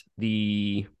got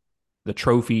the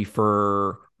trophy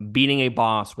for beating a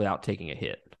boss without taking a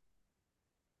hit.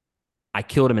 I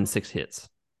killed him in 6 hits. Shit.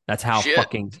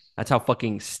 That's how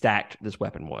fucking stacked this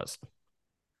weapon was.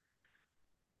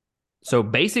 So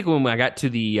basically, when I got to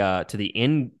the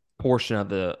end portion of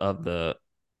the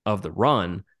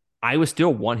run, I was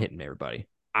still one hitting everybody.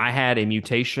 I had a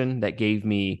mutation that gave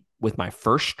me with my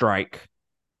first strike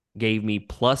gave me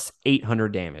plus 800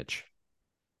 damage.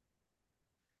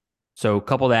 So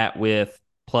couple that with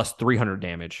plus 300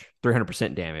 damage,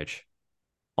 300% damage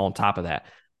on top of that.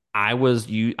 I was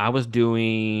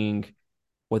doing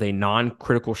with a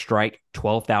non-critical strike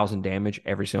 12,000 damage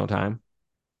every single time,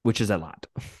 which is a lot.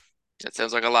 That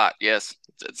sounds like a lot. Yes.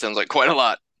 That sounds like quite a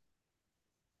lot.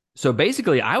 So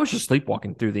basically, I was just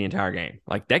sleepwalking through the entire game.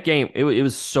 Like that game, it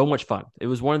was so much fun. It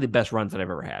was one of the best runs that I've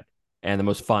ever had, and the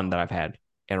most fun that I've had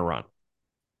in a run.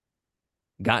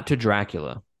 Got to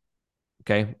Dracula.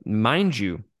 Okay, mind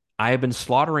you, I have been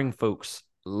slaughtering folks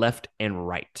left and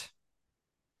right.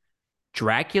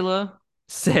 Dracula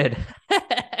said,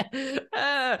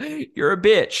 "Ah, "You're a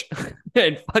bitch,"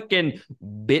 and fucking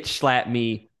bitch slapped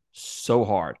me so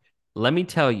hard. Let me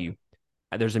tell you,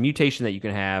 there's a mutation that you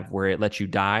can have where it lets you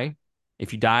die.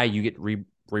 If you die, you get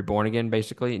reborn again,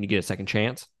 basically, and you get a second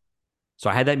chance. So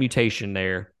I had that mutation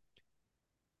there.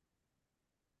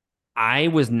 I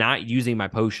was not using my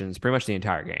potions pretty much the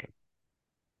entire game.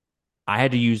 I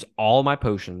had to use all my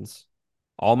potions,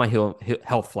 all my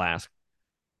health flask.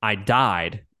 I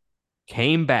died,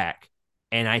 came back,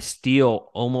 and I still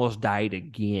almost died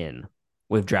again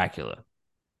with Dracula.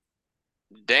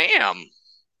 Damn.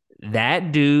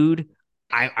 That dude,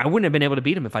 I wouldn't have been able to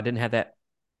beat him if I didn't have that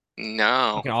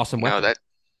No. fucking awesome No, weapon.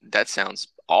 that sounds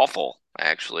awful,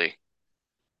 actually.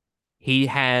 He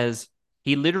has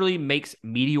he literally makes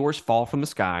meteors fall from the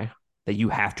sky that you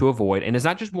have to avoid, and it's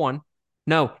not just one.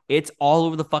 No, it's all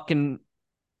over the fucking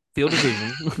field of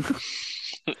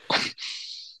vision.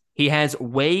 He has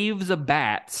waves of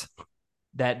bats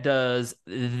that does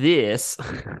this,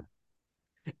 And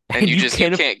and you you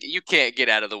can't can't get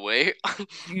out of the way.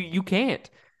 you can't.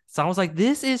 So I was like,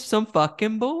 this is some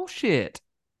fucking bullshit.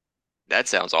 That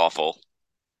sounds awful.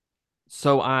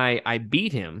 So I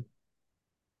beat him,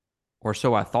 or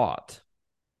so I thought.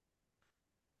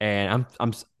 And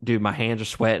dude, my hands are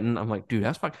sweating. I'm like, dude,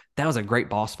 that was a great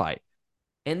boss fight.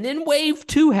 And then wave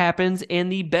two happens,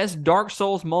 and the best Dark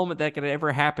Souls moment that could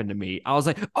ever happen to me. I was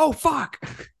like, oh fuck.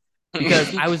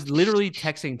 Because I was literally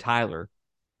texting Tyler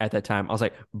at that time. I was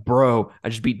like, bro, I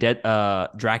just beat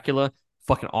Dracula.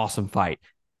 Fucking awesome fight.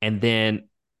 And then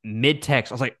mid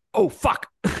text, I was like, oh fuck.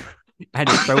 I had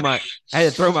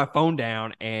to throw my phone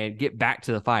down and get back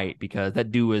to the fight because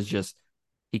that dude was just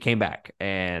he came back.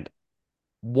 And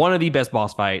one of the best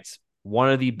boss fights, one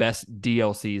of the best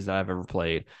DLCs that I've ever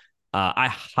played. I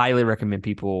highly recommend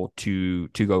people to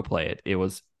go play it. It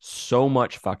was so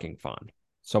much fucking fun,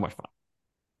 so much fun.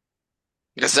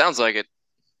 It sounds like it.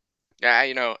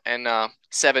 Yeah, and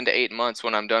 7 to 8 months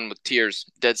when I'm done with Tears,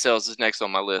 Dead Cells is next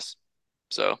on my list.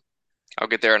 So I'll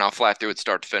get there and I'll fly through it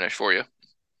start to finish for you.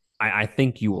 I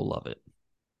think you will love it.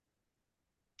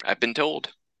 I've been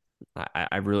told.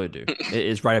 I really do. It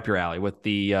is right up your alley with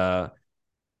the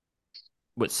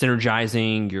with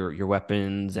synergizing your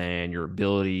weapons and your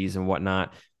abilities and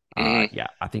whatnot. Hmm. Yeah,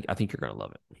 I think you're gonna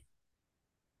love it.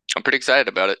 I'm pretty excited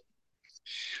about it.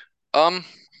 Um,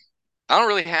 I don't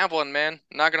really have one, man.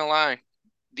 Not gonna lie.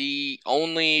 The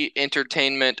only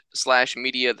entertainment slash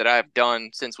media that I've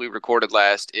done since we recorded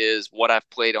last is what I've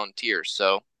played on Tears.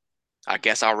 So I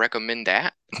guess I'll recommend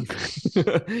that.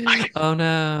 I, Oh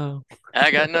no.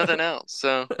 I got nothing else.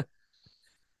 So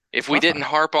if we That's didn't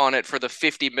fine. harp on it for the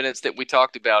 50 minutes that we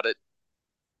talked about it,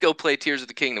 go play Tears of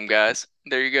the Kingdom, guys.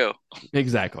 There you go.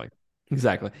 Exactly.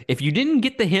 Exactly. If you didn't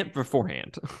get the hint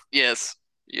beforehand. Yes.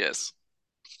 Yes.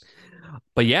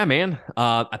 But yeah, man,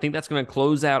 I think that's going to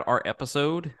close out our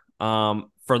episode.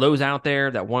 For those out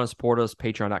there that want to support us,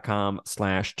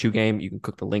 patreon.com/2game. You can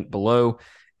click the link below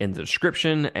in the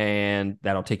description, and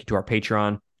that'll take you to our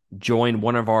Patreon. Join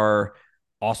one of our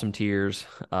awesome tiers,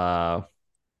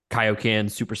 Kaioken,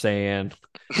 Super Saiyan.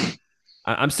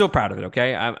 I'm still proud of it.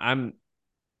 Okay, yeah, I'm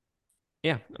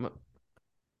gonna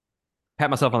pat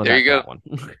myself on the There back you for go.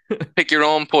 that one. Pick your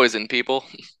own poison, people.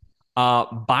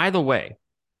 By the way,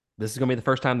 this is gonna be the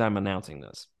first time that I'm announcing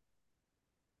this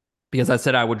because I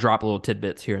said I would drop little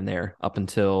tidbits here and there up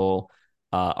until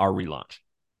our relaunch.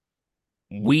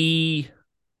 We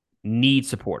need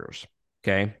supporters.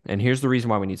 Okay. And here's the reason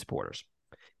why we need supporters.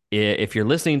 If you're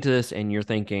listening to this and you're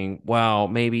thinking, well,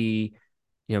 maybe,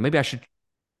 maybe I should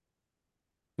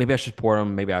support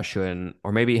them, maybe I shouldn't,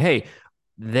 or maybe, hey,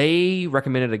 they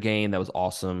recommended a game that was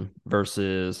awesome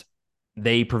versus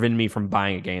they prevented me from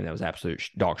buying a game that was absolute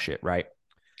dog shit, right?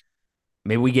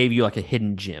 Maybe we gave you like a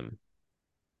hidden gem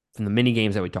from the mini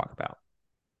games that we talk about.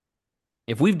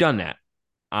 If we've done that,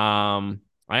 I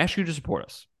ask you to support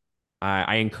us.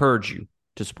 I encourage you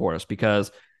to support us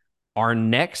because our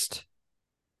next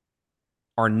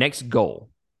our next goal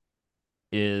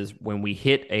is when we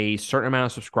hit a certain amount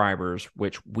of subscribers,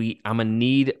 which I'm gonna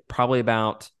need probably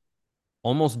about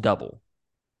almost double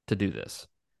to do this.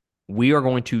 We are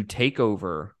going to take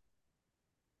over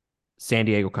San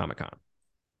Diego Comic Con,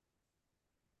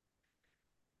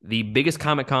 the biggest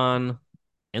Comic Con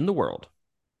in the world,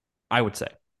 I would say.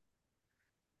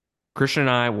 Christian and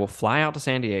I will fly out to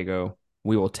San Diego.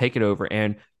 We will take it over.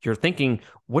 And you're thinking,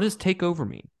 what does take over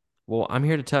mean? Well, I'm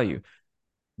here to tell you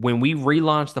when we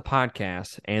relaunch the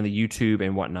podcast and the YouTube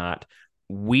and whatnot,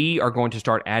 we are going to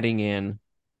start adding in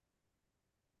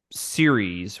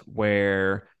series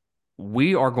where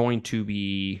we are going to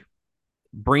be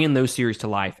bringing those series to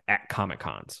life at Comic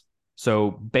Cons.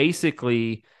 So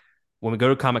basically, when we go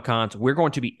to Comic Cons, we're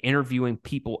going to be interviewing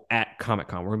people at Comic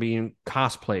Con. We're going to be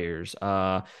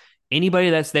cosplayers, anybody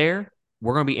that's there.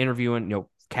 We're going to be interviewing,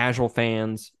 casual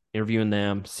fans, interviewing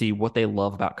them, see what they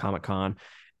love about Comic Con,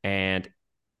 and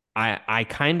I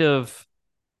kind of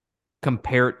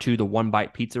compare it to the One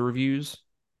Bite Pizza reviews.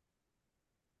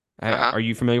 Uh-huh. Are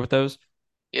you familiar with those?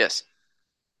 Yes.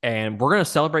 And we're going to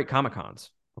celebrate Comic Cons.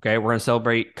 Okay. We're going to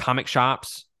celebrate comic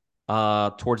shops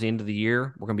towards the end of the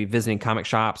year. We're going to be visiting comic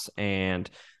shops and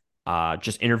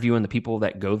just interviewing the people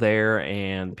that go there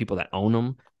and the people that own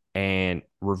them and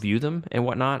review them and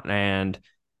whatnot. And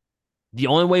the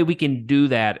only way we can do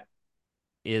that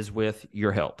is with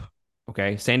your help.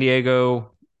 Okay. San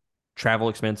Diego, travel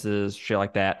expenses, shit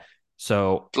like that.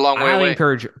 So It's a long way away.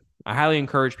 I highly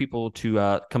encourage people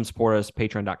to come support us,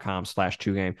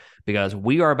 patreon.com/2game, because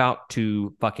we are about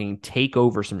to fucking take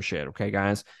over some shit. Okay,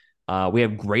 guys. We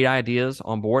have great ideas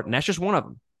on board, and that's just one of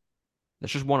them.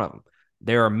 That's just one of them.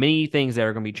 There are many things that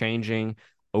are going to be changing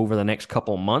over the next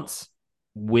couple months.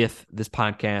 with this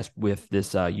podcast, with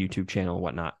this YouTube channel and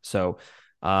whatnot. So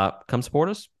come support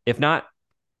us. If not,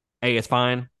 hey, it's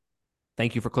fine.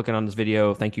 Thank you for clicking on this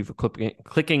video. Thank you for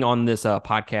clicking on this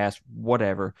podcast,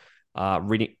 whatever.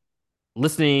 Reading,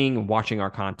 listening, watching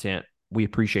our content. We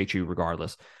appreciate you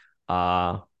regardless.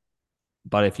 But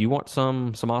if you want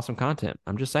some awesome content,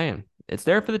 I'm just saying, it's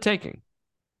there for the taking.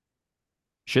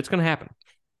 Shit's gonna happen.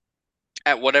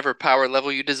 At whatever power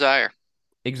level you desire.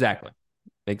 Exactly.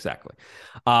 Exactly.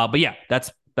 But yeah,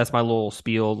 that's my little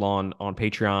spiel on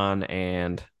Patreon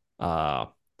and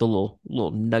the little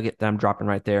nugget that I'm dropping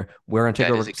right there. We're gonna take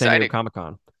That over is San Diego exciting. Comic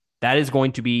Con. That is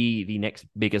going to be the next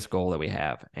biggest goal that we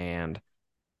have, and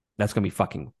that's gonna be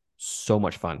fucking so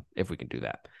much fun if we can do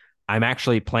that. I'm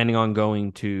actually planning on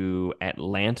going to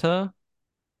Atlanta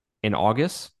in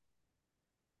August.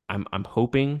 I'm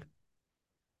hoping,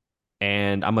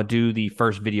 and I'm gonna do the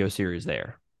first video series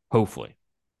there. Hopefully,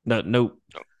 no,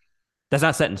 that's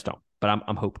not set in stone, but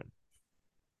I'm hoping.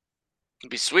 It'd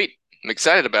be sweet. I'm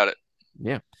excited about it.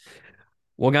 Yeah.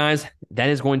 Well, guys, that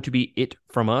is going to be it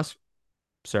from us,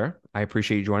 sir. I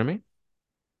appreciate you joining me.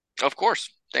 Of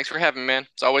course. Thanks for having me, man.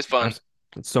 It's always fun.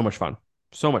 It's so much fun.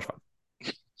 So much fun.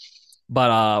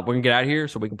 But we're gonna get out of here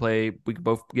so we can play. We can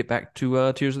both get back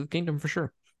to Tears of the Kingdom for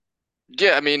sure.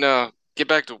 Yeah, I mean, get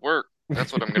back to work.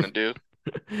 That's what I'm gonna do.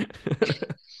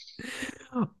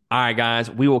 All right,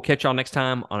 guys. We will catch y'all next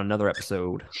time on another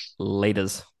episode.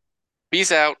 Laters.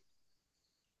 Peace out.